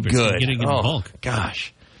 it's so cheaper, good. So getting it in bulk.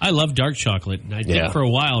 Gosh. I love dark chocolate, and I think for a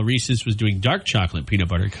while Reese's was doing dark chocolate peanut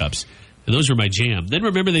butter cups, and those were my jam. Then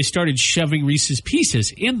remember they started shoving Reese's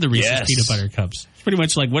Pieces in the Reese's peanut butter cups. It's pretty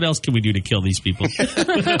much like, what else can we do to kill these people?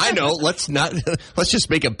 I know. Let's just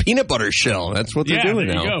make a peanut butter shell. That's what they're doing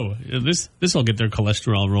now. There you go. This will get their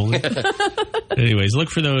cholesterol rolling. Anyways, look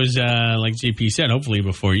for those, like JP said, hopefully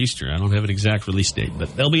before Easter. I don't have an exact release date,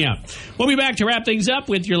 but they'll be out. We'll be back to wrap things up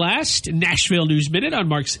with your last Nashville News Minute on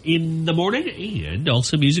Mark's In the Morning, and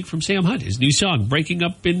also music from Sam Hunt, his new song, Breaking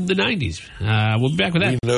Up in the 90s. We'll be back with that.